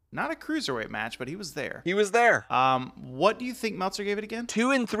it's Not a cruiserweight match, but he was there. He was there. What do you think Meltzer gave it again? 2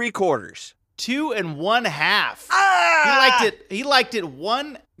 3/4. 2 1/2. Ah! He liked it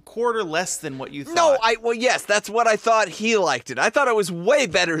 1 quarter less than what you thought. No, well, yes, that's what I thought he liked it. I thought it was way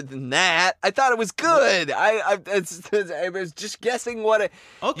better than that. I thought it was good. I was just guessing what it.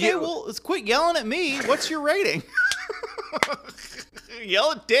 Okay, well, let's quit yelling at me. What's your rating?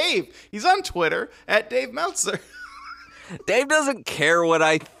 Yell at Dave. He's on Twitter at Dave Meltzer. Dave doesn't care what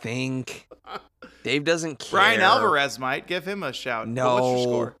I think. Dave doesn't care. Brian Alvarez might. Give him a shout. No. What's your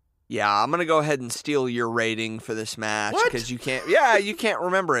score? Yeah, I'm going to go ahead and steal your rating for this match. What? Because you can't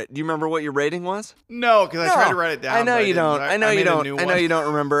remember it. Do you remember what your rating was? No, because I tried to write it down. I know but you don't. didn't. I know you made a don't. new I know one. you don't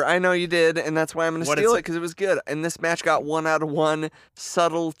remember. I know you did, and that's why I'm going to What steal is it, because it was good. And this match got 1 out of 1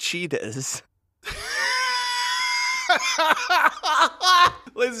 subtle cheetahs.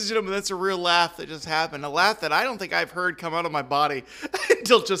 Ladies and gentlemen, that's a real laugh that just happened. A laugh that I don't think I've heard come out of my body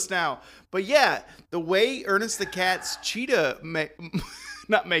until just now. But yeah, the way Ernest the Cat's cheetah,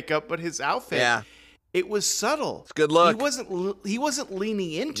 not makeup, but his outfit, Yeah. it was subtle. It's a good look. He wasn't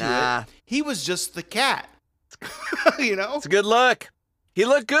leaning into Nah. it. He was just the cat. You know? It's a good look. He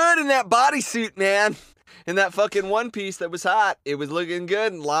looked good in that bodysuit, man. In that fucking one piece that was hot. It was looking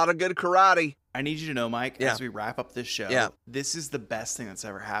good and a lot of good karate. I need you to know, Mike, Yeah. as we wrap up this show, Yeah. this is the best thing that's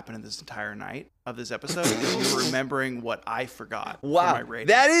ever happened in this entire night of this episode. Is you remembering what I forgot. For Wow, my rating.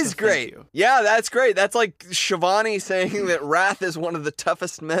 that So is thank great. you. Yeah, that's great. That's like Shivani saying that Wrath is one of the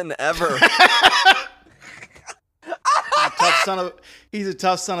toughest men ever. He's a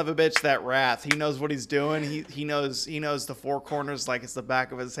tough son of a bitch, that Wrath. He knows what he's doing. He knows the four corners like it's the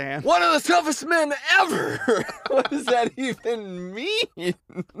back of his hand. One of the toughest men ever. What does that even mean?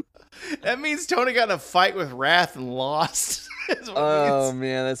 That means Tony got in a fight with Wrath and lost. Is what it Oh means.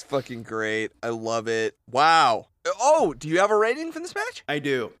 man, that's fucking great. I love it. Wow. Oh, do you have a rating for this match? I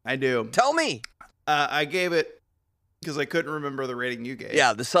do. Tell me. I gave it because I couldn't remember the rating you gave.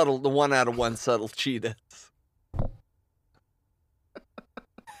 Yeah, the 1 out of 1 subtle cheetah.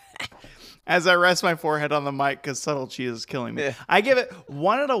 As I rest my forehead on the mic because subtle cheese is killing me. Yeah. I give it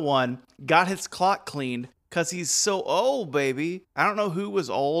 1 out of 1. Got his clock cleaned because he's so old, baby. I don't know who was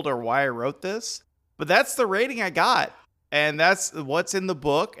old or why I wrote this, but that's the rating I got. And that's what's in the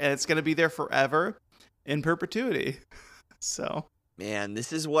book, and it's going to be there forever in perpetuity. So, Man,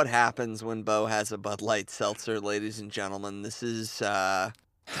 this is what happens when Bo has a Bud Light seltzer, ladies and gentlemen. This is, did I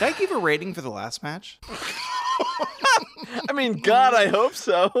give a rating for the last match? I mean, God, I hope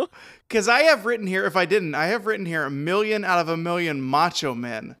so. Because I have written here, if I didn't, I have written here 1,000,000 out of 1,000,000 macho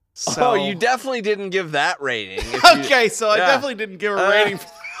men. So, Oh, you definitely didn't give that rating. If you- Okay, so I Yeah. definitely didn't give a rating.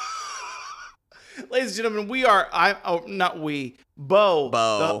 Ladies and gentlemen, Bo,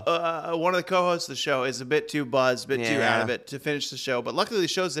 one of the co-hosts of the show, is a bit too buzzed, too Yeah. out of it to finish the show. But luckily, the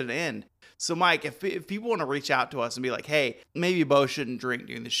show's at an end. So, Mike, if people want to reach out to us and be like, hey, maybe Bo shouldn't drink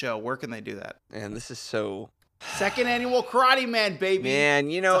during the show, where can they do that? Man, this is so... Second annual Karate Man, baby.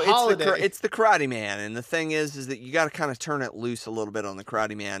 Man, you know, It's a holiday. it's the Karate Man, and the thing is that you got to kind of turn it loose a little bit on the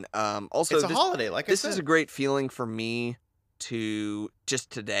Karate Man. Also, It's a holiday, like I this said. is a great feeling for me to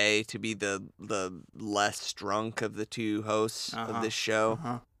just today to be the less drunk of the two hosts of this show.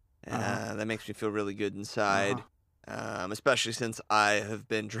 That makes me feel really good inside, especially since I have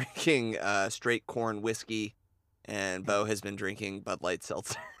been drinking straight corn whiskey, and Bo has been drinking Bud Light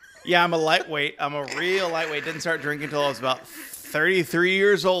seltzer. Yeah, I'm a lightweight. I'm a real lightweight. Didn't start drinking until I was about 33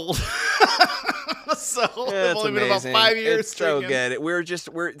 years old. So I've It's only been about amazing. 5 years It's so drinking. good. We're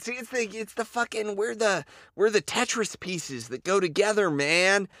the fucking we're the Tetris pieces that go together,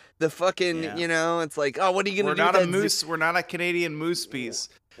 man. The fucking Yeah. it's like, oh, what are you gonna We're do? not with a that moose. We're not a Canadian moose piece.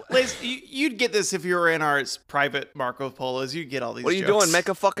 Liz, you'd get this if you were in our private Marco Polos. You'd get all these What are you jokes. doing? Make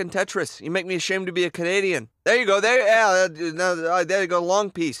a fucking Tetris. You make me ashamed to be a Canadian. There you go. There you go.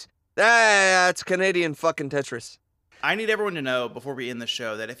 Long piece. That's Canadian fucking Tetris. I need everyone to know before we end the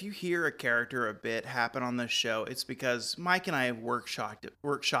show that if you hear a character or a bit happen on this show, it's because Mike and I have workshopped it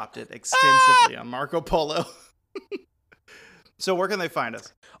extensively on Marco Polo. So where can they find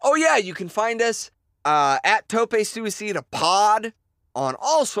us? Oh yeah, you can find us at Tope Suicida Pod on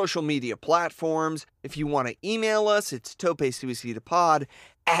all social media platforms. If you want to email us, it's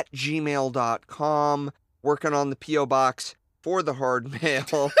topesuicidapod@gmail.com. Working on the P.O. Box for the hard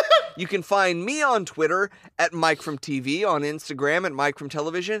mail. You can find me on Twitter at Mike from TV, on Instagram at Mike from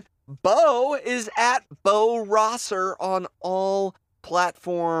Television. Bo is at Bo Rosser on all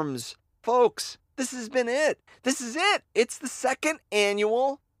platforms. Folks, this has been it. This is it. It's the second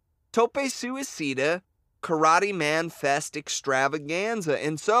annual Tope Suicida Karate Man Fest extravaganza.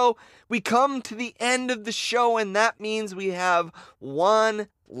 And so we come to the end of the show, and that means we have one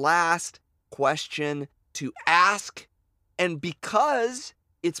last question to ask. And because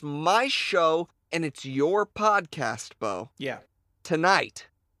it's my show and it's your podcast, Bo, Yeah. tonight,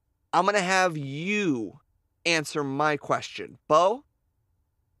 I'm going to have you answer my question. Bo,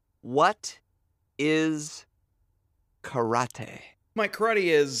 what is karate? Mike, karate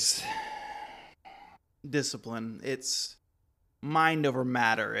is discipline. It's mind over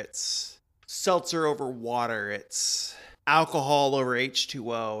matter. It's seltzer over water. It's alcohol over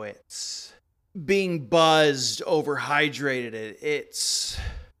H2O. It's being buzzed over hydrated. It's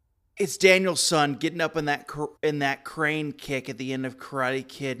Daniel's son getting up in that crane kick at the end of Karate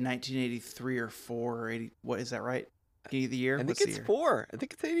Kid 1983 or 4 or 80. What is that right? Give you the year? I think What's the it's year? 4. I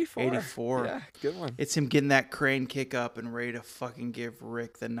think it's 84. 84. Yeah, good one. It's him getting that crane kick up and ready to fucking give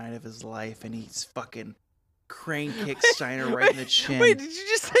Rick the night of his life, and he's fucking crane kick Steiner right in the chin. Wait, did you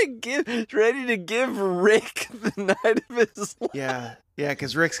just say ready to give Rick the night of his life? Yeah,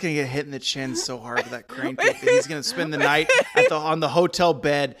 because Rick's gonna get hit in the chin so hard with that crane kick that he's gonna spend the night on the hotel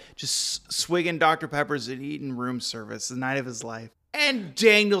bed just swigging Dr. Peppers and eating room service the night of his life. And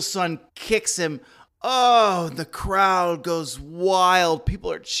Daniel's son kicks him. Oh, the crowd goes wild.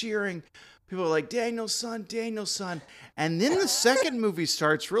 People are cheering. People are like, Daniel's son, Daniel's son. And then the second movie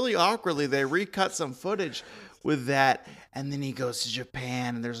starts really awkwardly. They recut some footage with that. And then he goes to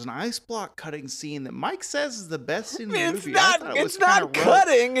Japan, and there's an ice block cutting scene that Mike says is the best scene in the It's movie. not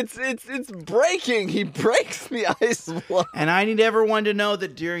cutting. It's breaking. He breaks the ice block. And I need everyone to know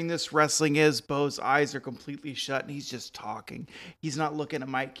that during this wrestling Bo's eyes are completely shut and he's just talking. He's not looking at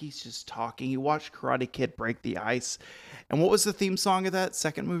Mike. He's just talking. He watched Karate Kid break the ice. And what was the theme song of that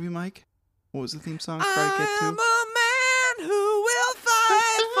second movie, Mike? What was the theme song? Karate Kid 2? I'm a man who will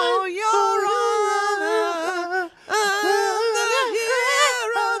fight for your honor.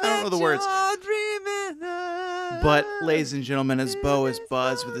 I don't know the words. But, ladies and gentlemen, as Bo is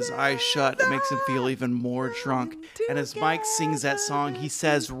buzzed with his eyes shut, it makes him feel even more drunk. And as Mike sings that song, he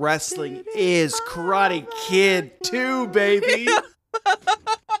says, wrestling is Karate Kid 2, baby.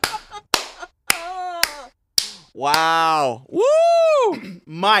 Wow. Woo!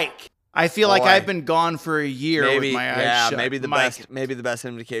 Mike, I feel like Boy. I've been gone for a year with my eyes shut. maybe the Mike, best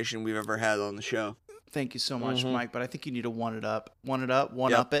invitation we've ever had on the show. Thank you so much, Mhm. Mike, but I think you need to one up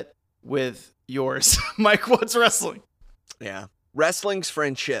it with yours. Mike, what's wrestling? Yeah. Wrestling's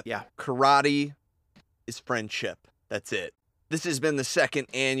friendship. Yeah. Karate is friendship. That's it. This has been the second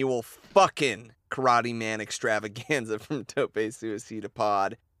annual fucking Karate Man extravaganza from Tope Suicida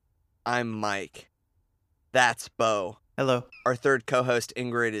Pod. I'm Mike. That's Bo. Hello. Our third co-host,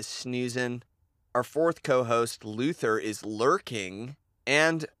 Ingrid, is snoozing. Our fourth co-host, Luther, is lurking.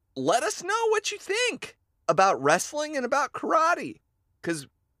 And let us know what you think about wrestling and about karate, because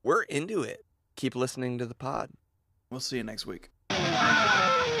we're into it. Keep listening to the pod. We'll see you next week.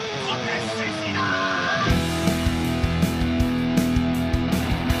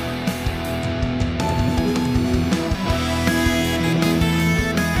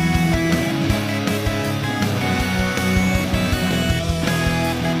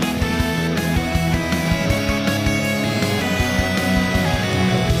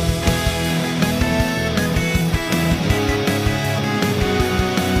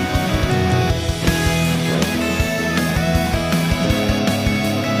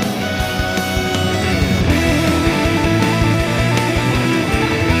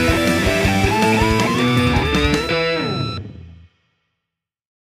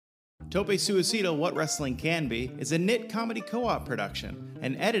 Tope Suicida, What Wrestling Can Be, is a knit comedy co-op production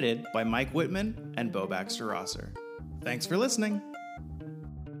and edited by Mike Whitman and Bo Baxter Rosser. Thanks for listening.